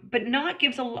 but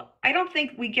I don't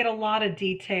think we get a lot of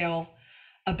detail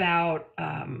about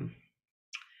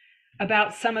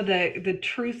some of the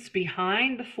truths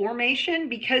behind the formation,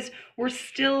 because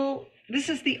this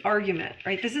is the argument,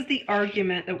 right? This is the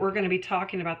argument that we're going to be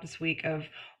talking about this week of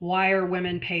why are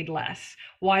women paid less?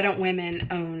 Why don't women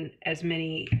own as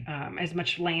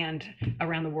much land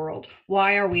around the world?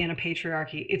 Why are we in a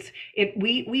patriarchy?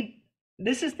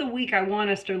 This is the week I want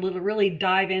us to really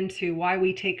dive into why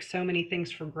we take so many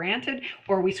things for granted,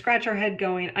 or we scratch our head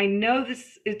going, I know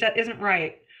that isn't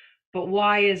right, but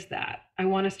why is that? I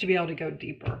want us to be able to go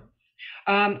deeper.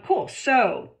 Cool.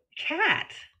 So,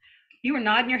 Kat, You were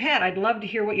nodding your head. I'd love to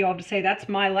hear what you all have to say. That's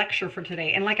my lecture for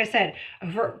today. And like I said,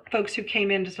 for folks who came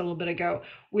in just a little bit ago,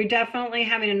 we're definitely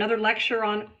having another lecture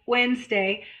on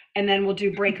Wednesday, and then we'll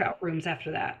do breakout rooms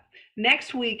after that.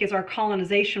 Next week is our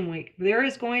colonization week. There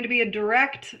is going to be a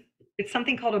direct, it's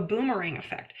something called a boomerang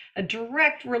effect, a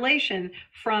direct relation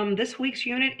from this week's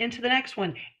unit into the next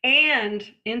one and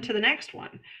into the next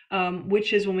one,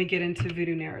 which is when we get into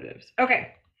voodoo narratives.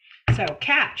 Okay, so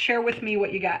Kat, share with me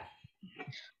what you got.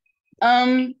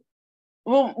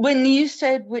 Well, when you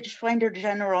said Witchfinder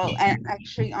General, and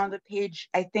actually on the page,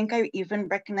 I think I even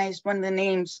recognized one of the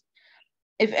names.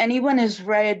 If anyone has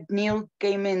read Neil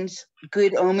Gaiman's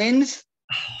Good Omens,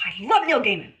 oh, I love Neil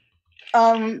Gaiman.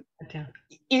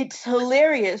 It's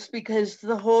hilarious because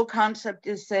the whole concept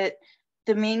is that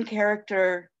the main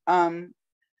character,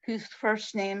 whose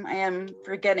first name I am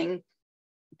forgetting,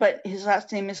 but his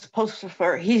last name is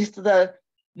Pulsifer. He's the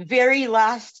very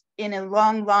last in a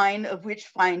long line of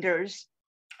witchfinders.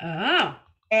 Oh.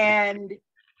 And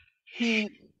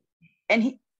he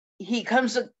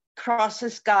comes across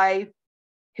this guy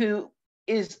who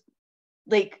is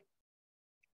like,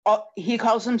 he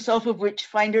calls himself a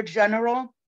witchfinder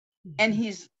general, and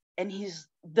he's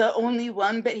the only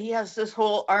one, but he has this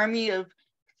whole army of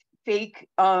fake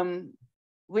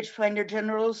witchfinder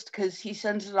generals because he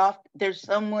sends it off. There's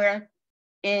somewhere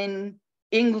in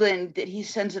England that he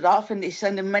sends it off and they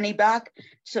send him money back.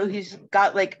 So he's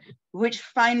got like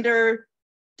witchfinder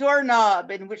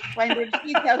doorknob and witchfinder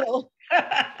tea kettle.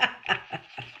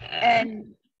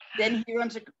 And then he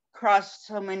runs across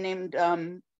someone named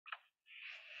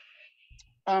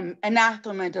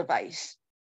anathema device,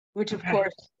 which of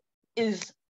course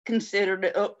is considered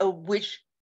a witch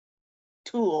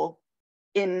tool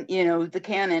in, you know, the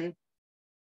canon,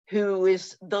 who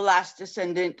is the last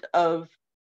descendant of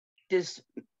this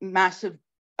massive,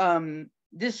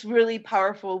 this really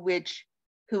powerful witch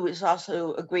who is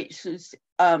also a great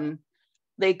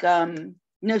like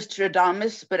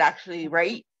Nostradamus, but actually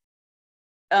right.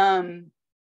 And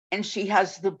she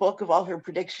has the book of all her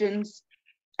predictions,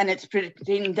 and it's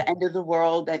predicting the end of the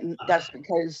world, and that's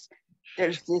because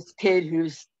there's this kid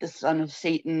who's the son of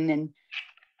Satan, and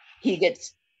he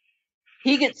gets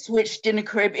switched in a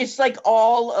crib. It's like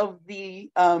all of the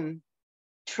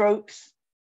tropes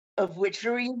of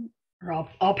witchery are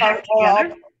all packed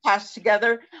together. Passed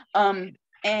together.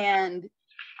 And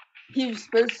he was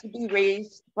supposed to be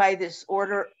raised by this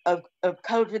order of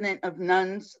covenant of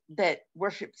nuns that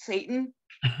worship Satan,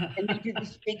 and they do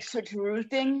this big switcheroo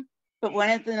thing. But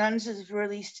one of the nuns is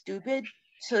really stupid,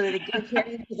 so they give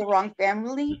him to the wrong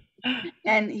family,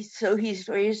 and so he's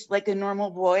raised like a normal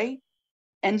boy,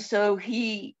 and so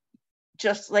he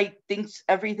just like thinks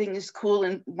everything is cool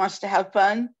and wants to have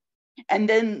fun. And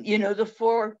then, you know, the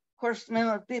 4 horsemen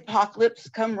of the apocalypse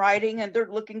come riding, and they're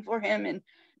looking for him, and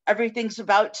everything's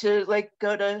about to like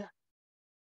go to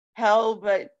hell.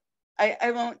 But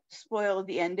I won't spoil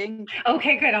the ending.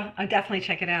 Okay, good. I'll definitely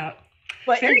check it out.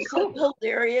 But very it's cool. So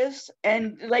hilarious,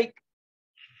 and like,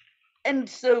 and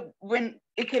so when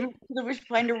it came to the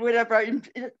Witchfinder, whatever,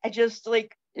 I just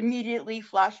like immediately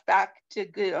flashed back to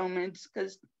Good Omens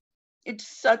because it's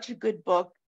such a good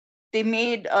book. They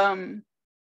made I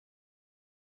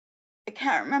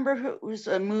can't remember if it was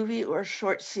a movie or a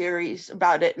short series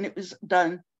about it, and it was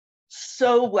done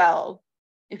so well.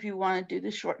 If you want to do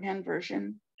the shorthand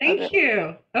version. Thank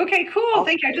you. Okay, cool.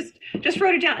 Thank you. I just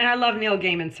wrote it down, and I love Neil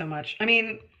Gaiman so much. I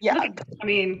mean, yeah. Thank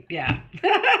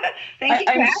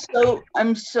you.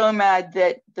 I'm so mad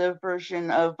that the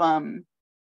version of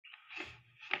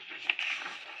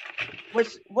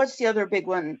what's the other big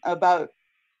one about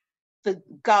the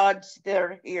gods that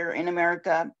are here in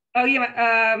America? Oh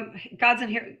yeah, Gods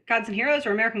and Heroes,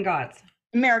 or American Gods?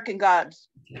 American Gods.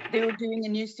 They were doing a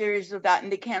new series of that,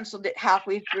 and they canceled it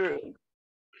halfway through.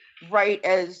 Right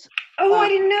as I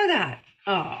didn't know that.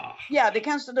 Oh yeah, they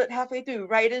canceled it halfway through,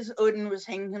 right as Odin was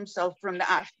hanging himself from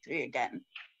the ash tree again,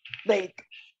 like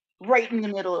right in the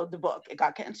middle of the book. It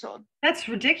got canceled. That's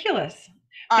ridiculous.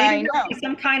 Maybe there'll be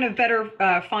some kind of better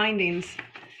findings,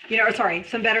 you know, or sorry,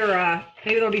 some better.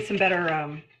 Maybe there'll be some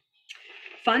better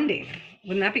funding.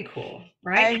 Wouldn't that be cool?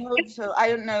 Right? I hope so. I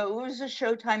don't know. It was a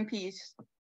Showtime piece,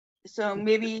 so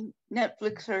maybe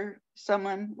Netflix or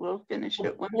someone will finish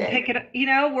it one day. We'll pick it up. You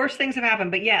know, worse things have happened,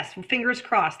 but yes, fingers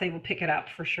crossed they will pick it up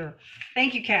for sure.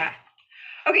 Thank you, Kat.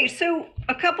 Okay, so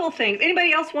a couple of things.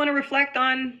 Anybody else want to reflect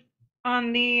on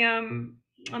the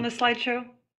slideshow?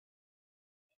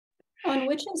 On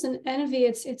witches and envy,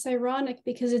 it's ironic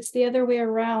because it's the other way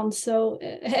around. So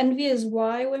envy is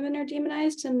why women are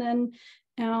demonized, and then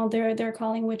now they're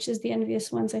calling witches the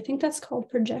envious ones. I think that's called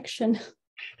projection.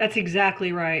 That's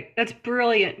exactly right. That's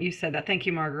brilliant. You said that. Thank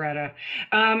you, Margareta.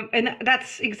 And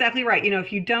that's exactly right. You know,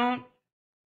 if you don't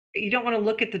want to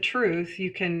look at the truth,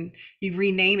 you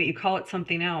rename it, you call it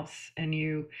something else, and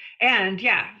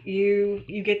yeah, you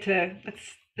get to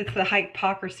that's the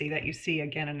hypocrisy that you see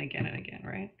again and again and again,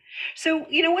 right? So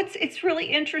you know what's it's really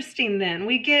interesting. Then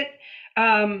we get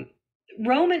um,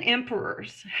 Roman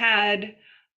emperors had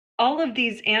all of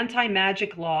these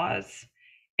anti-magic laws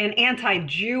and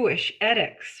anti-Jewish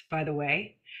edicts, by the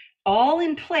way, all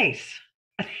in place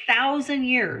 1,000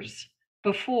 years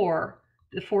before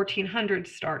the 1400s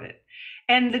started.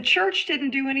 And the church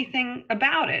didn't do anything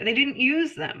about it. They didn't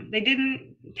use them. They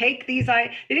didn't take these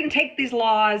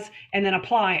laws and then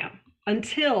apply them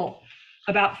until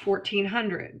about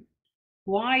 1400.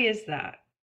 Why is that?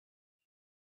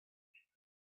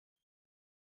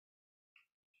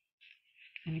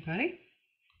 Anybody?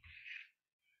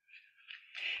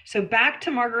 So back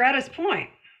to Margareta's point.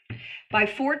 By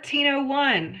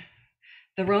 1401,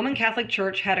 the Roman Catholic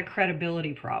Church had a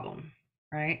credibility problem,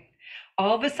 right?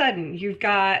 All of a sudden, you've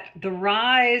got the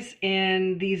rise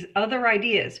in these other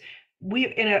ideas.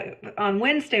 On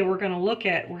Wednesday, we're going to look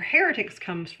at where heretics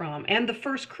comes from and the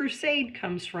First Crusade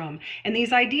comes from, and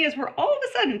these ideas where all of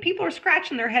a sudden people are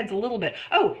scratching their heads a little bit.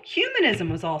 Oh, humanism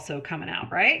was also coming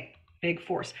out, right? Big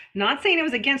force. Not saying it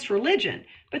was against religion,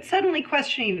 but suddenly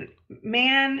questioning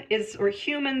or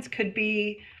humans could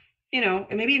be, you know,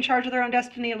 maybe in charge of their own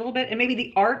destiny a little bit, and maybe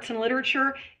the arts and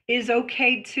literature is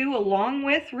okay too, along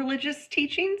with religious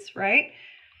teachings, right?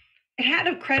 It had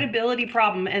a credibility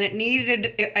problem, and it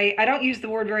needed, I don't use the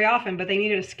word very often, but they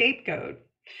needed a scapegoat.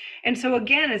 And so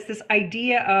again, it's this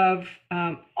idea of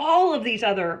all of these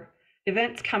other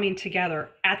events coming together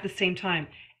at the same time,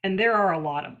 and there are a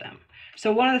lot of them.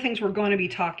 So one of the things we're going to be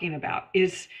talking about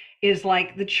is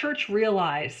like the church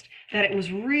realized that it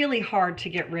was really hard to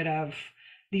get rid of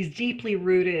these deeply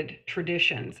rooted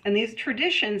traditions. And these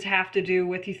traditions have to do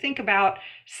with, you think about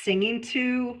singing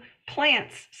to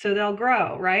plants so they'll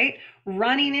grow, right?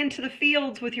 Running into the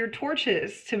fields with your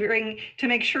torches to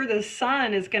make sure the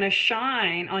sun is going to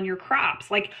shine on your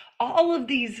crops. Like all of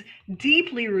these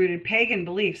deeply rooted pagan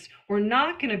beliefs were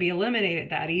not going to be eliminated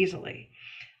that easily.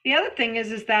 The other thing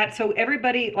is that so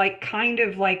everybody like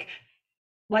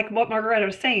what Margareta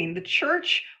was saying, the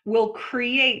church will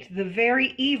create the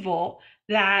very evil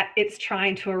that it's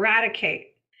trying to eradicate.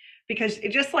 Because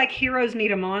just like heroes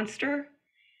need a monster,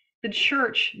 the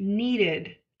church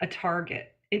needed a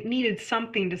target. It needed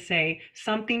something to say,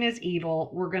 something is evil,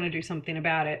 we're going to do something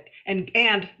about it.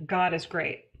 And God is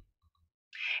great.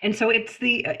 And so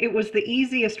it was the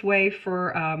easiest way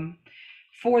for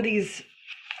these,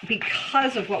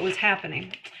 because of what was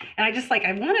happening. And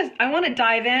I want to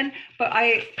dive in, but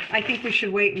I think we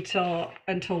should wait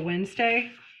until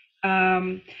Wednesday.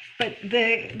 But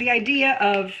the idea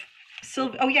of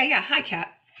oh yeah, hi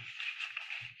Kat.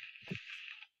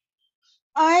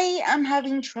 I am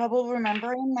having trouble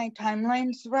remembering my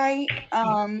timelines right,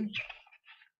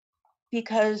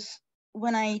 because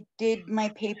when I did my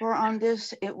paper on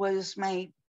this, it was my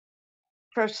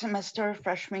first semester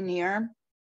freshman year.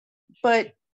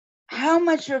 But how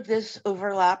much of this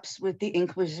overlaps with the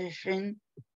Inquisition?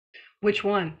 Which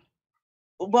one?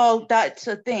 Well, that's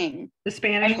a thing. The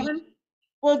Spanish one?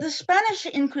 Well, the Spanish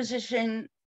Inquisition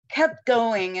kept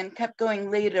going and kept going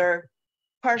later,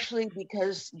 partially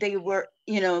because they were,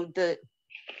 the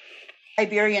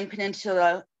Iberian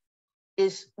Peninsula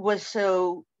was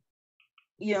so,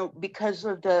 because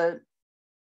of the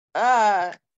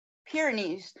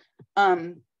Pyrenees,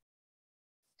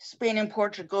 Spain and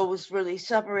Portugal was really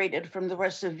separated from the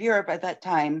rest of Europe at that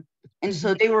time. And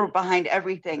so they were behind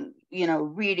everything,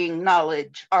 reading,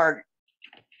 knowledge, art,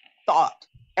 thought,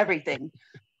 everything.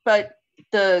 But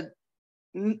the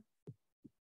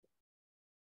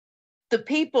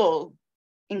papal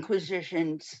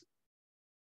inquisitions,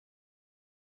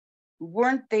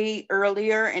 weren't they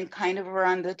earlier and kind of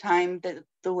around the time that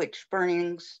the witch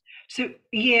burnings? So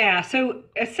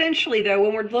essentially though,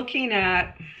 when we're looking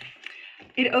at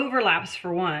it, overlaps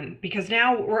for one, because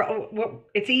now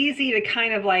it's easy to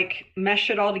kind of like mesh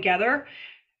it all together.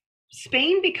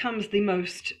 Spain becomes the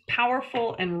most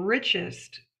powerful and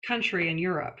richest country in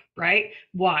Europe, right?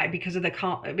 Why? Because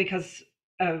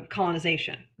of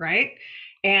colonization, right?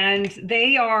 And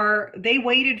they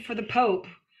waited for the Pope,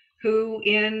 who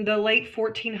in the late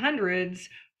 1400s,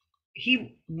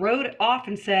 he wrote off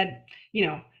and said,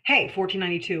 hey,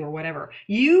 1492 or whatever,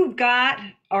 you've got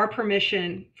our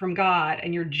permission from God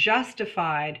and you're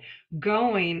justified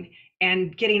going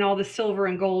and getting all the silver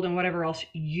and gold and whatever else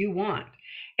you want.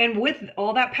 And with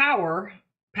all that power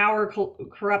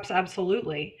corrupts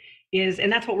absolutely.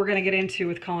 and that's what we're going to get into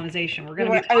with colonization. We're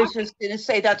going to be I was just going to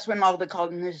say that's when all the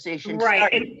colonization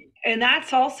started. And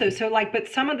that's also, so like, but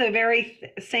some of the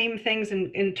very same things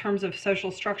in terms of social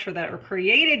structure that are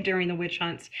created during the witch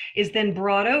hunts is then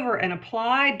brought over and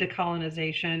applied to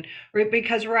colonization,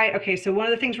 because, okay, so one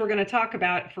of the things we're going to talk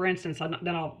about, for instance,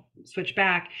 then I'll switch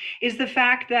back, is the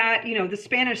fact that, the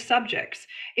Spanish subjects,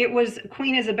 it was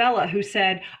Queen Isabella who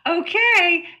said,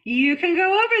 okay, you can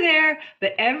go over there,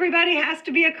 but everybody has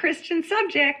to be a Christian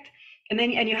subject, and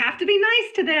you have to be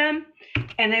nice to them.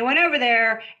 And they went over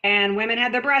there, and women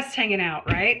had their breasts hanging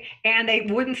out, right? And they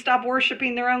wouldn't stop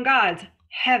worshiping their own gods.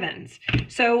 Heavens.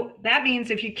 So that means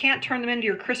if you can't turn them into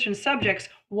your Christian subjects,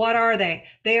 what are they?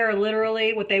 They are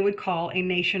literally what they would call a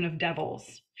nation of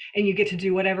devils. And you get to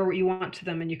do whatever you want to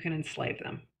them, and you can enslave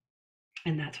them.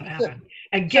 And that's what happened.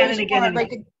 Again and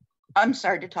again. I'm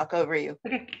sorry to talk over you.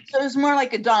 Okay. So it's more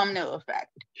like a domino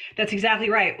effect. That's exactly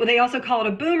right. Well, they also call it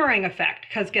a boomerang effect,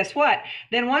 because guess what?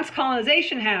 Then once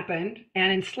colonization happened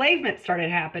and enslavement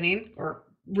started happening, or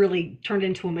really turned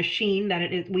into a machine that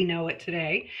it is, we know it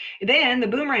today, then the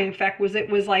boomerang effect was, it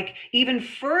was like even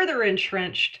further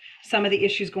entrenched some of the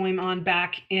issues going on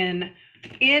back in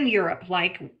Europe,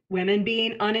 like women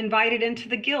being uninvited into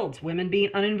the guilds, women being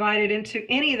uninvited into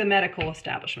any of the medical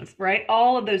establishments, right?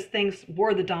 All of those things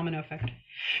were the domino effect.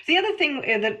 The other thing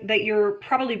that you're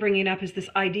probably bringing up is this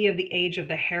idea of the age of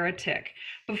the heretic.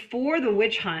 Before the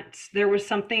witch hunts, there was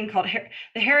something called,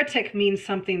 the heretic means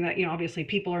something that, obviously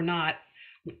people are not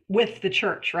with the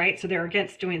church, right? So they're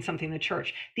against doing something in the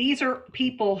church. These are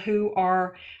people who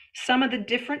are some of the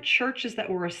different churches that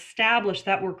were established,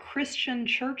 that were Christian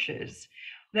churches,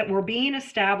 that were being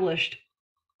established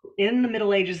in the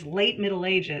Middle Ages, late Middle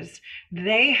Ages.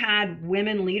 They had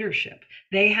women leadership.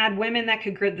 They had women that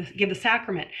could give the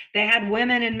sacrament. They had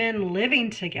women and men living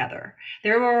together.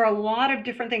 There were a lot of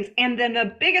different things. And then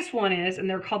the biggest one is, and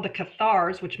they're called the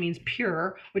cathars, which means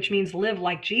pure, which means live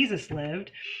like Jesus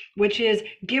lived, which is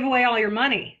give away all your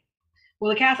money.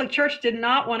 Well, the Catholic Church did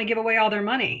not want to give away all their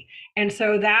money. And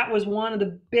so that was one of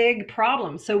the big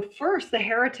problems. So first, the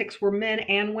heretics were men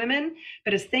and women,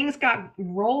 but as things got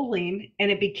rolling and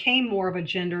it became more of a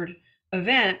gendered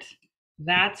event,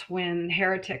 that's when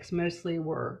heretics mostly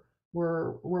were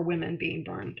women being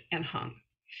burned and hung.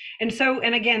 And so,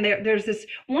 and again, there's this,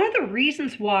 one of the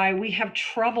reasons why we have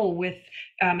trouble with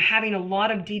having a lot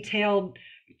of detailed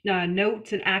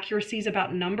notes and accuracies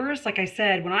about numbers. Like I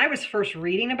said, when I was first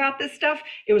reading about this stuff,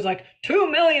 it was like 2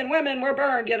 million women were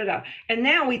burned, and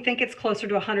now we think it's closer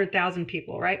to 100,000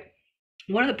 people, right?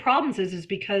 One of the problems is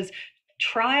because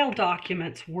trial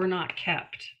documents were not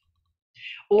kept,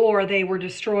 or they were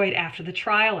destroyed after the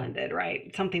trial ended,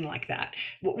 right? Something like that,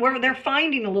 where they're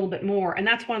finding a little bit more. And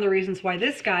that's one of the reasons why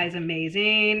this guy is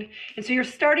amazing. And so you're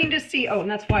starting to see, and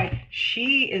that's why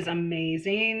she is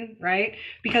amazing, right?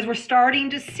 Because we're starting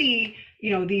to see,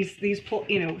 these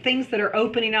things that are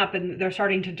opening up, and they're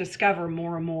starting to discover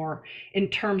more and more in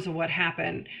terms of what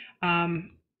happened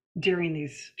during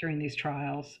these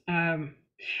trials.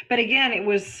 But again,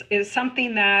 it's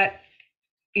something that,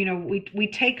 we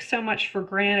take so much for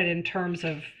granted in terms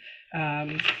of,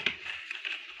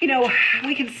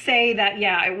 we could say that,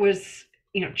 yeah, it was,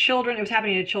 children, it was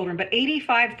happening to children, but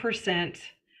 85%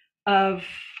 of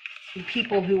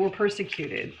people who were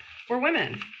persecuted were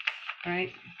women,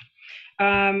 right?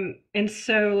 And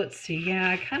so let's see, yeah,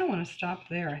 I kind of want to stop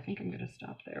there. I think I'm going to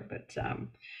stop there, but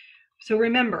so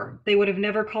remember, they would have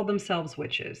never called themselves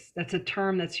witches. That's a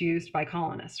term that's used by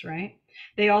colonists, right?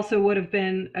 They also would have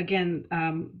been, again,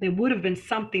 they would have been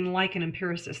something like an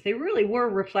empiricist. They really were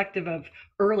reflective of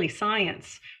early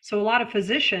science. So a lot of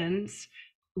physicians,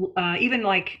 even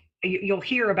like you'll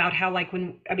hear about how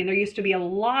there used to be a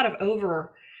lot of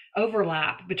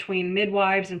overlap between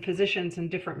midwives and physicians in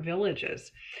different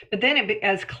villages. But then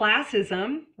as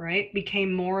classism, right,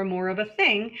 became more and more of a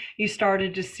thing, you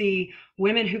started to see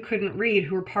women who couldn't read,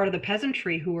 who were part of the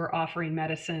peasantry, who were offering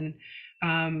medicine.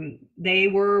 They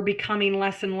were becoming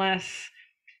less and less,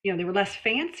 they were less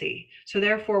fancy. So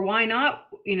therefore, why not,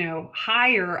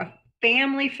 hire a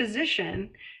family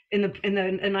physician in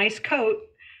a nice coat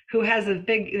who has a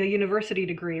big university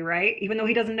degree, right? Even though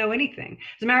he doesn't know anything.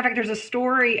 As a matter of fact, there's a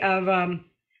story of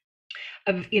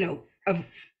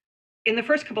in the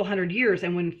first couple hundred years,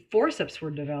 and when forceps were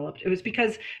developed, it was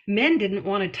because men didn't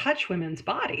want to touch women's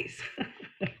bodies.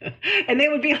 And they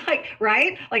would be like,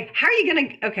 right? Like, how are you going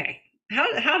to, okay,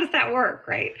 how does that work,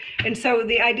 right? And so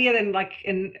the idea then,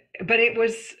 but it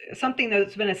was something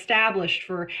that's been established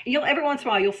for, every once in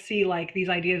a while, you'll see like these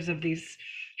ideas of these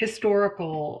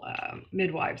historical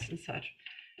midwives and such.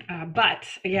 But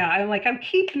yeah, I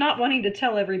keep not wanting to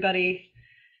tell everybody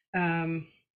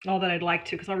all that I'd like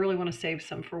to, because I really want to save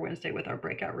some for Wednesday with our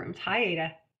breakout rooms. Hi,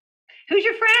 Ada. Who's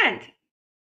your friend?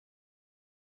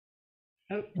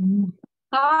 Oh,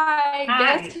 Hi,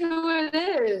 guess hi. who it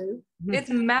is? It's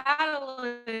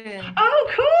Madeline.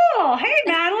 Oh, cool. Hey,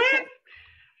 Madeline.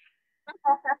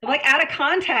 Like out of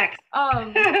context.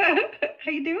 Um,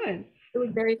 How you doing? it was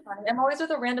very funny. I'm always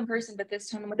with a random person, but this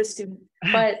time I'm with a student.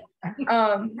 But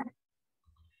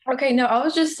okay, no, I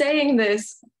was just saying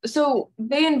this. So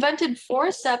they invented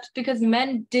forceps because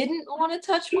men didn't want to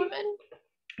touch women.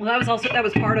 Well, that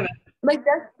was part of it. Like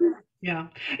Yeah.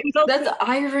 It was also, that's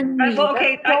irony. well,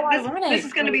 okay, That's so this ironic.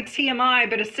 is going to be TMI,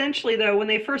 but essentially, though, when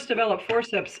they first developed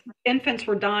forceps, infants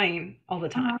were dying all the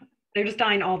time. They're just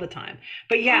dying all the time.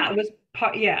 But yeah, it was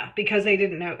because they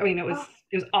didn't know. I mean, it was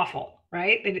awful,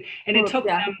 right? And it took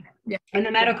them and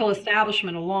the medical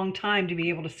establishment a long time to be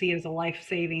able to see it as a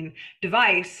life-saving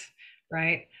device,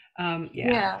 right?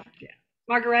 Yeah.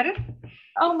 Margareta?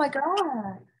 Oh my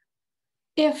God.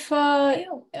 If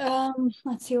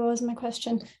let's see, what was my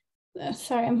question?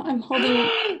 Sorry, I'm holding.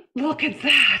 Look at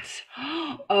that.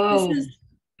 Oh, This is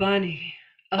Bunny.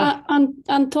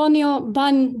 Antonio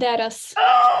Banderas.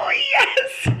 Oh,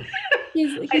 yes.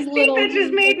 He's I think little. that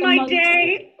just made my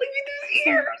day. Look at those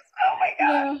ears. Oh my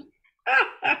God.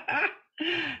 Yeah.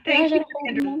 Thank you,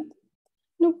 Andrew.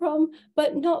 No problem.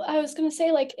 But no, I was gonna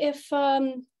say, like, if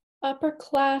upper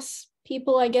class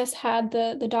people, I guess, had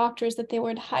the doctors that they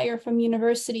would hire from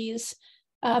universities,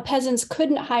 peasants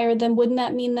couldn't hire them, wouldn't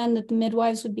that mean then that the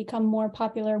midwives would become more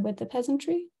popular with the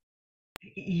peasantry?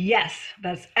 Yes,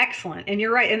 that's excellent. And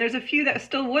you're right. And there's a few that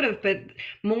still would have, but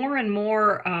more and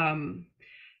more,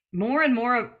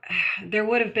 there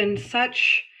would have been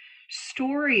such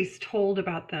stories told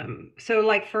about them. So,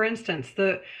 like, for instance,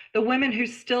 the women who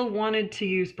still wanted to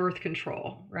use birth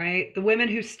control, right? The women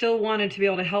who still wanted to be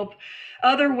able to help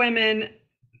other women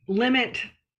limit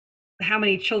how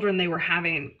many children they were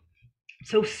having.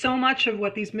 So much of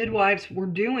what these midwives were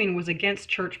doing was against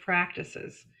church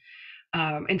practices.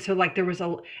 And so, like, there was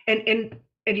and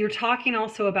you're talking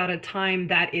also about a time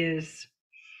that is,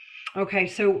 okay,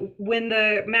 so when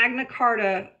the Magna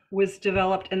Carta was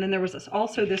developed, and then there was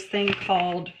also this thing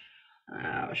called,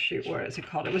 oh shoot, what is it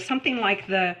called? It was something like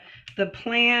the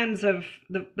plans of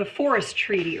the Forest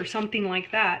Treaty or something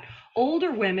like that.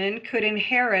 Older women could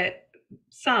inherit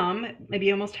some,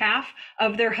 maybe almost half,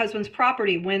 of their husband's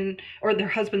property or their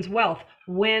husband's wealth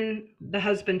when the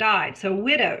husband died. So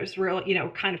widows were,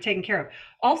 kind of taken care of.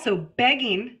 Also,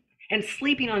 begging and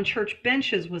sleeping on church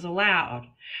benches was allowed.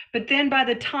 But then by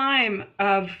the time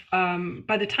of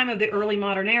the early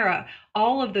modern era,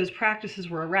 all of those practices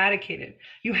were eradicated.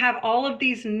 You have all of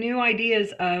these new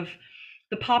ideas of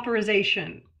the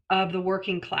pauperization of the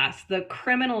working class, the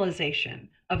criminalization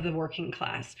of the working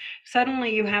class.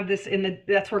 Suddenly you have this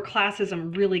that's where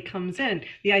classism really comes in.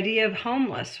 The idea of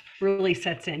homeless really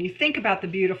sets in. You think about the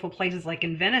beautiful places like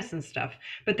in Venice and stuff,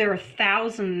 but there are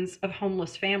thousands of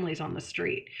homeless families on the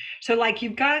street. So, like,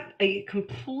 you've got a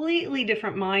completely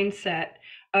different mindset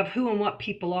of who and what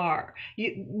people are.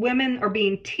 Women are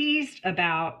being teased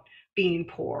about being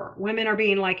poor. Women are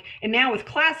being like, and now with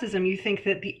classism, you think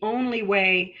that the only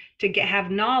way to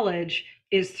have knowledge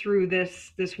is through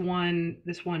this one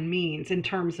means, in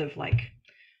terms of like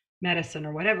medicine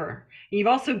or whatever. And you've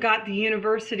also got the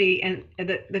university, and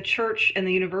the church and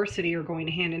the university are going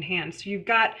hand in hand. So you've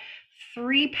got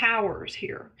three powers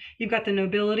here. You've got the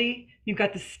nobility, you've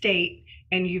got the state,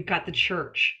 and you've got the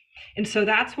church. And so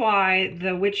that's why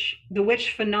the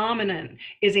witch phenomenon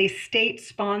is a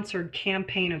state-sponsored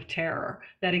campaign of terror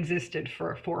that existed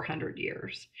for 400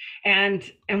 years. And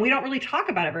we don't really talk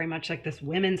about it very much, like this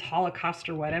women's Holocaust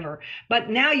or whatever.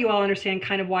 But now you all understand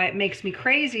kind of why it makes me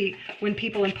crazy when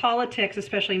people in politics,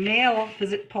 especially male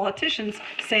politicians,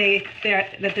 say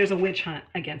that there's a witch hunt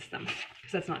against them,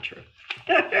 because that's not true.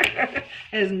 It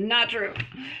is not true.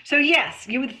 So yes,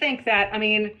 you would think that, I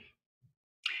mean,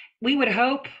 we would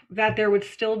hope that there would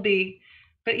still be,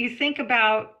 but you think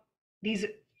about these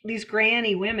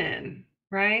granny women,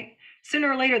 right?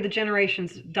 Sooner or later, the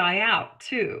generations die out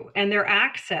too, and their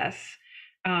access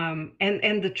and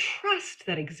the trust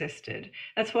that existed.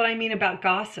 That's what I mean about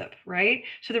gossip, right?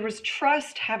 So there was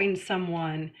trust having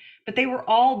someone, but they were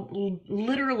all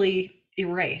literally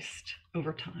erased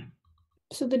over time.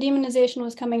 So the demonization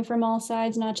was coming from all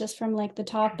sides, not just from like the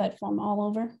top, but from all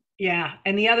over. Yeah.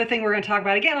 And the other thing we're going to talk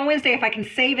about again on Wednesday, if I can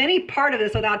save any part of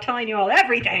this without telling you all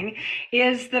everything,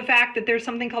 is the fact that there's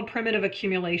something called primitive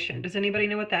accumulation. Does anybody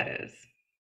know what that is?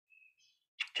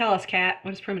 Tell us, Kat,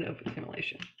 what is primitive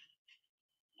accumulation?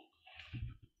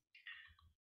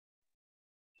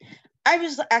 I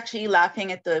was actually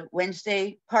laughing at the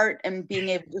Wednesday part and being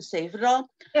able to save it all.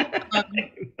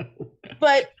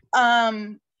 But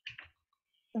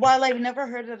while I've never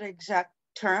heard that exact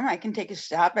term, I can take a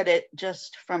stab at it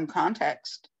just from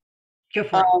context. Go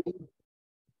for it.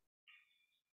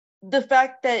 The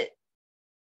fact that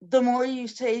the more you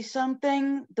say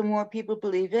something, the more people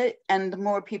believe it, and the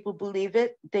more people believe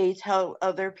it, they tell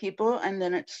other people, and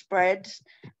then it spreads,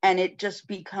 and it just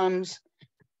becomes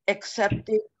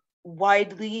accepted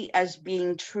widely as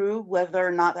being true, whether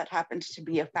or not that happens to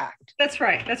be a fact. That's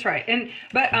right. That's right.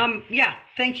 But yeah,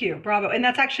 thank you. Bravo. And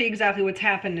that's actually exactly what's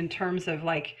happened in terms of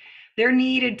like, there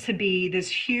needed to be this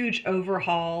huge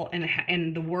overhaul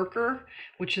in the worker,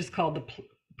 which is called the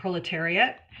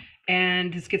proletariat.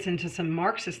 And this gets into some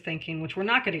Marxist thinking, which we're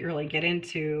not going to really get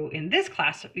into in this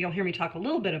class. You'll hear me talk a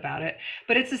little bit about it,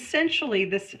 but it's essentially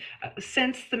this,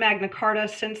 since the Magna Carta,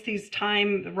 since these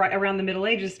time right around the Middle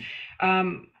Ages,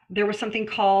 there was something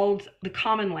called the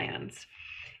common lands.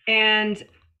 And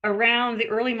around the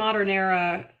early modern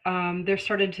era, there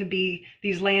started to be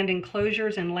these land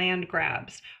enclosures and land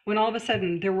grabs, when all of a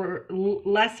sudden there were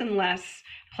less and less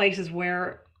places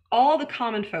where all the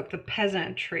common folk, the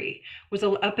peasantry, was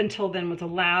up until then was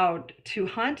allowed to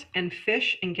hunt and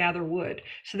fish and gather wood,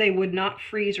 so they would not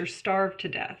freeze or starve to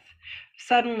death.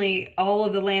 Suddenly, all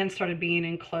of the land started being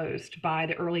enclosed by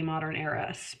the early modern era,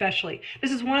 especially.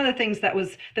 This is one of the things that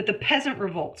the peasant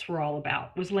revolts were all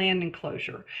about, was land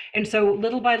enclosure. And so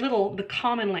little by little, the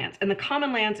common lands, and the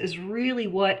common lands is really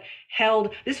what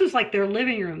held, this was like their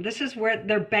living room. This is where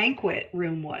their banquet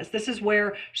room was. This is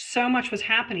where so much was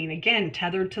happening, again,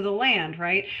 tethered to the land,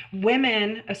 right?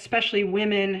 Women, especially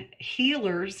women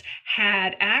healers,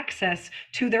 had access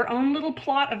to their own little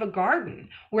plot of a garden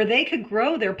where they could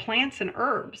grow their plants and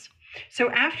herbs. So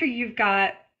after you've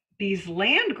got these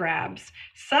land grabs,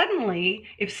 suddenly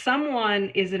if someone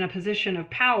is in a position of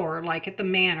power, like at the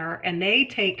manor, and they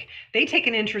take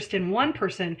an interest in one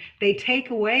person, they take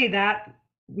away that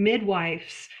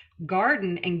midwife's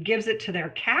garden and gives it to their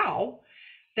cow,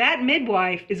 that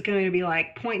midwife is going to be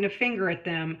like pointing a finger at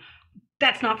them.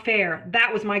 That's not fair.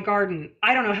 That was my garden.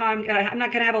 I don't know how I'm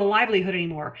not going to have a livelihood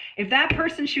anymore. If that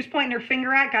person she was pointing her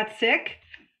finger at got sick,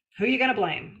 who are you going to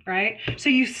blame, right? So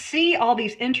you see all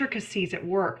these intricacies at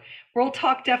work. We'll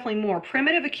talk definitely more.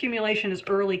 Primitive accumulation is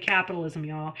early capitalism,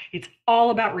 y'all. It's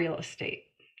all about real estate.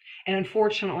 And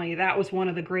unfortunately, that was one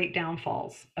of the great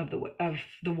downfalls of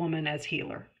the woman as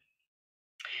healer.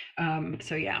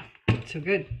 So yeah, so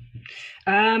good.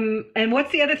 And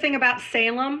what's the other thing about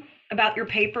Salem, about your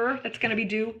paper that's going to be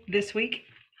due this week?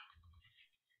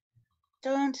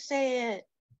 Don't say it.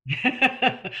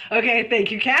 Okay, thank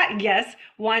you, Kat. Yes,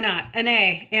 why not? An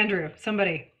A. Andrew,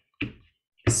 somebody.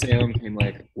 Salem came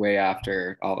like way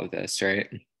after all of this, right?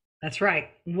 That's right,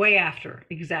 way after,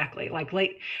 exactly. Like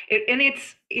late, and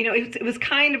it's, you know, it was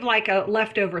kind of like a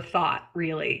leftover thought,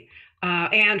 really.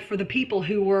 And for the people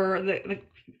who were the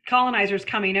colonizers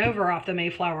coming over off the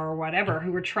Mayflower or whatever,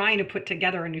 who were trying to put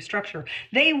together a new structure,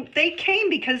 they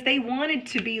came because they wanted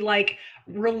to be like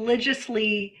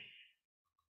religiously.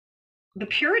 The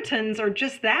Puritans are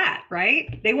just that,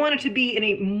 right? They wanted to be in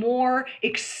a more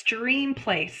extreme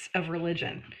place of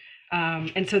religion.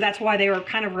 And so that's why they were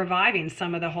kind of reviving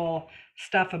some of the whole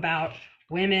stuff about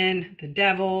women, the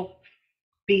devil,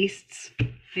 beasts,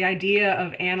 the idea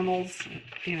of animals,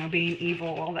 you know, being evil,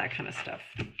 all that kind of stuff.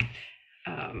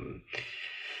 And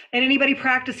anybody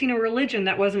practicing a religion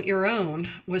that wasn't your own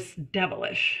was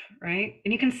devilish, right?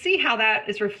 And you can see how that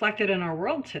is reflected in our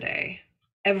world today,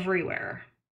 everywhere.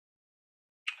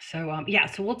 So yeah,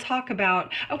 so we'll talk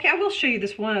about, okay, I will show you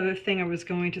this one other thing I was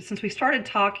going to, since we started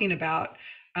talking about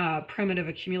primitive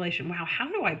accumulation. Wow, how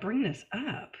do I bring this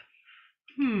up?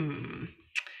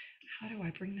 How do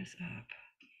I bring this up?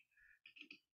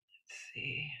 Let's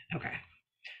see. Okay,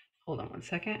 hold on one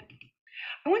second.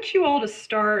 I want you all to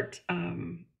start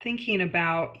thinking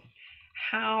about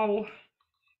how,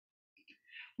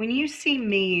 when you see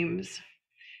memes,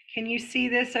 can you see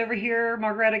this over here,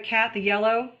 Margaretta Cat, the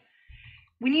yellow?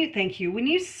 Thank you. When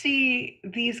you see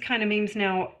these kind of memes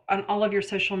now on all of your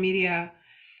social media,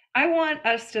 I want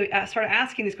us to start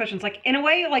asking these questions, like in a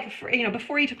way, like, you know,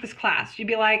 before you took this class, you'd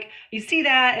be like, you see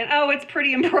that and, oh, it's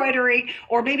pretty embroidery,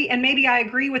 or maybe I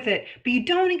agree with it, but you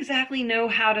don't exactly know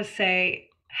how to say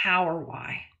how or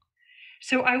why.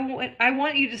 So I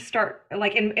want you to start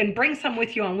like, and bring some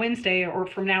with you on Wednesday, or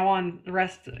from now on the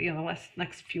rest, you know, the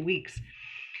next few weeks.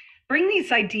 Bring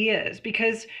these ideas,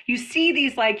 because you see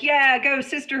these like, yeah, go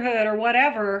sisterhood or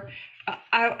whatever.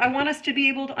 I want us to be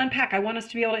able to unpack. I want us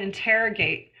to be able to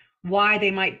interrogate why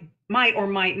they might or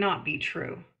might not be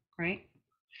true, right?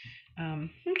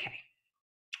 Okay.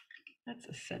 That's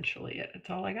essentially it. That's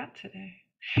all I got today.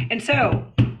 And so,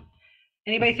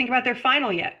 anybody think about their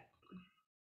final yet?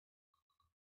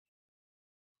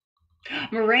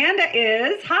 Miranda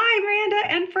is. Hi,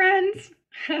 Miranda and friends.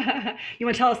 You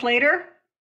want to tell us later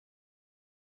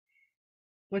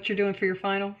what you're doing for your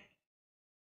final?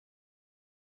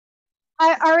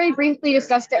 I already briefly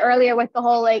discussed it earlier with the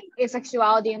whole like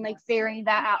asexuality and like figuring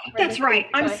that out. That's right.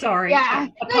 I'm sorry. Yeah.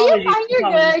 No, you're fine.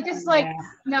 You're good. Just like,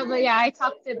 no, but yeah, I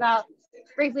talked about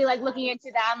briefly like looking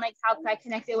into that and like how could I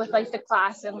connect it with like the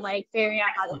class and like figuring out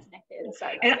how to connect it and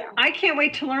stuff. And I can't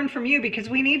wait to learn from you because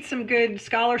we need some good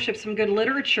scholarship, some good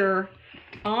literature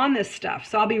on this stuff.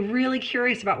 So I'll be really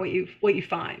curious about what you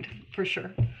find for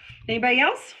sure. Anybody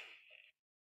else?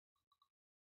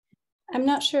 I'm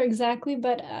not sure exactly,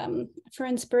 but for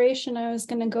inspiration, I was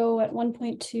going to go at one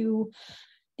point to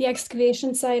the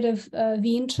excavation site of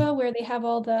Vincha, where they have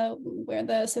where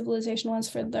the civilization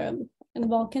was in the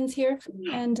Balkans here,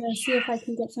 and see if I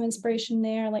can get some inspiration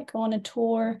there, like go on a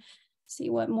tour, see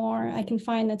what more I can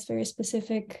find that's very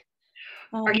specific.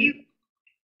 Are you?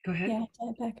 Go ahead. Yeah, tie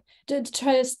it back. To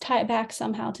try to tie it back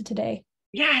somehow to today.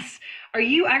 Yes. Are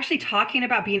you actually talking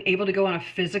about being able to go on a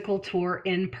physical tour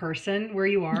in person where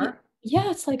you are?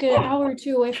 Yeah, it's like an hour or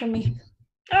two away from me.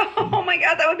 Oh my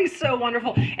God, that would be so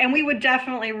wonderful. And we would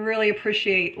definitely really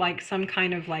appreciate like some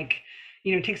kind of like,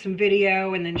 take some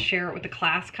video and then share it with the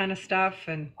class kind of stuff.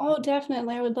 And oh,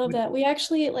 definitely. I would love that. We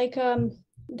actually like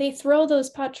they throw those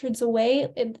potsherds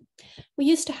away. We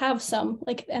used to have some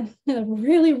like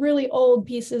really, really old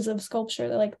pieces of sculpture.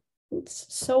 They're like it's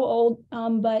so old,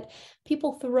 but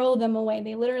people throw them away.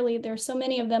 There's so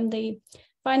many of them, they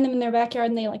find them in their backyard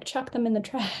and they like chuck them in the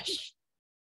trash.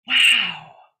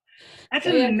 Wow. That's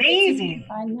so, amazing.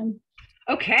 Find them.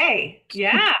 Okay.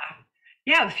 Yeah.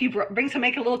 Yeah. If you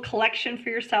make a little collection for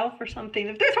yourself or something.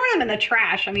 If they're throwing them in the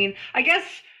trash, I mean, I guess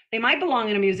they might belong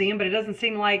in a museum, but it doesn't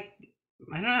seem like,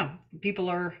 I don't know, people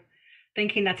are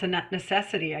thinking that's a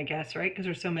necessity, I guess, right? Because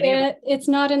there's so many. It's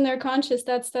not in their conscious.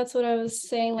 That's what I was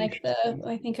saying. Like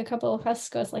I think a couple of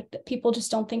frescoes, like people just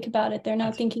don't think about it. They're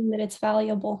not thinking that it's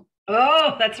valuable.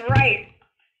 Oh, that's right.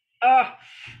 Oh,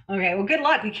 okay. Well, good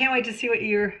luck. We can't wait to see what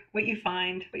you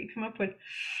find, what you come up with.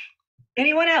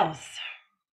 Anyone else?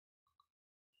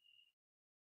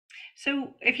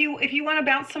 So if you want to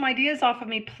bounce some ideas off of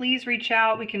me, please reach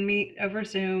out. We can meet over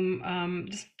Zoom,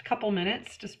 just a couple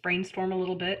minutes, just brainstorm a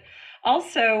little bit.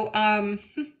 Also, what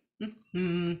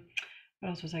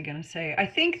else was I going to say? I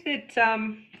think that,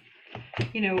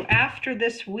 after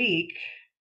this week,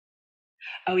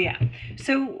 oh yeah.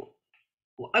 So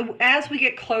as we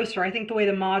get closer, I think the way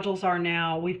the modules are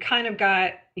now, we've kind of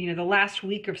got, the last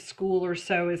week of school or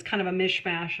so is kind of a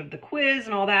mishmash of the quiz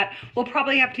and all that. We'll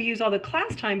probably have to use all the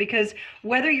class time because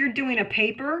whether you're doing a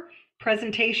paper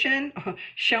presentation,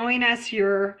 showing us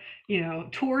your,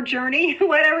 tour journey,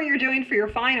 whatever you're doing for your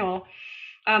final,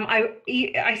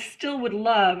 I still would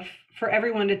love for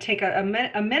everyone to take a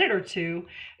minute or two.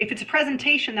 If it's a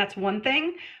presentation, that's one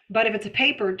thing, but if it's a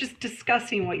paper, just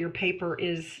discussing what your paper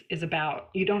is about.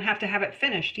 You don't have to have it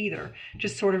finished either.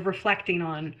 Just sort of reflecting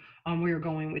on where you're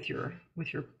going with your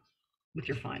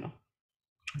final.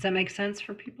 Does that make sense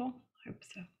for people? I hope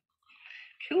so.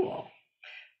 Cool.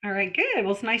 All right, good.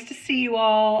 Well, it's nice to see you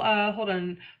all. Hold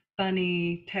on.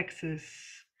 Bunny, Texas,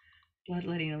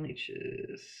 bloodletting and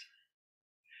leeches.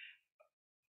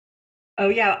 Oh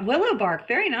yeah, willow bark.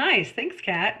 Very nice. Thanks,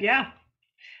 Kat. Yeah,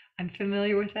 I'm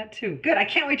familiar with that too. Good. I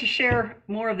can't wait to share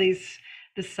more of this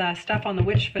stuff on the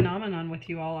witch phenomenon with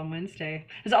you all on Wednesday.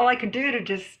 It's all I could do to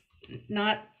just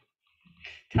not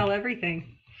tell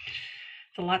everything.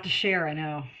 It's a lot to share, I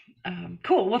know.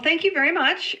 Cool. Well, thank you very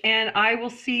much, and I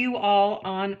will see you all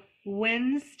on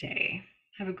Wednesday.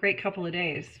 Have a great couple of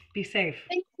days. Be safe.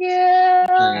 Thank you.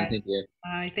 Thank you.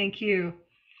 Bye. Thank you.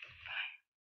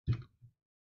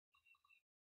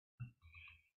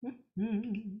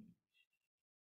 Bye.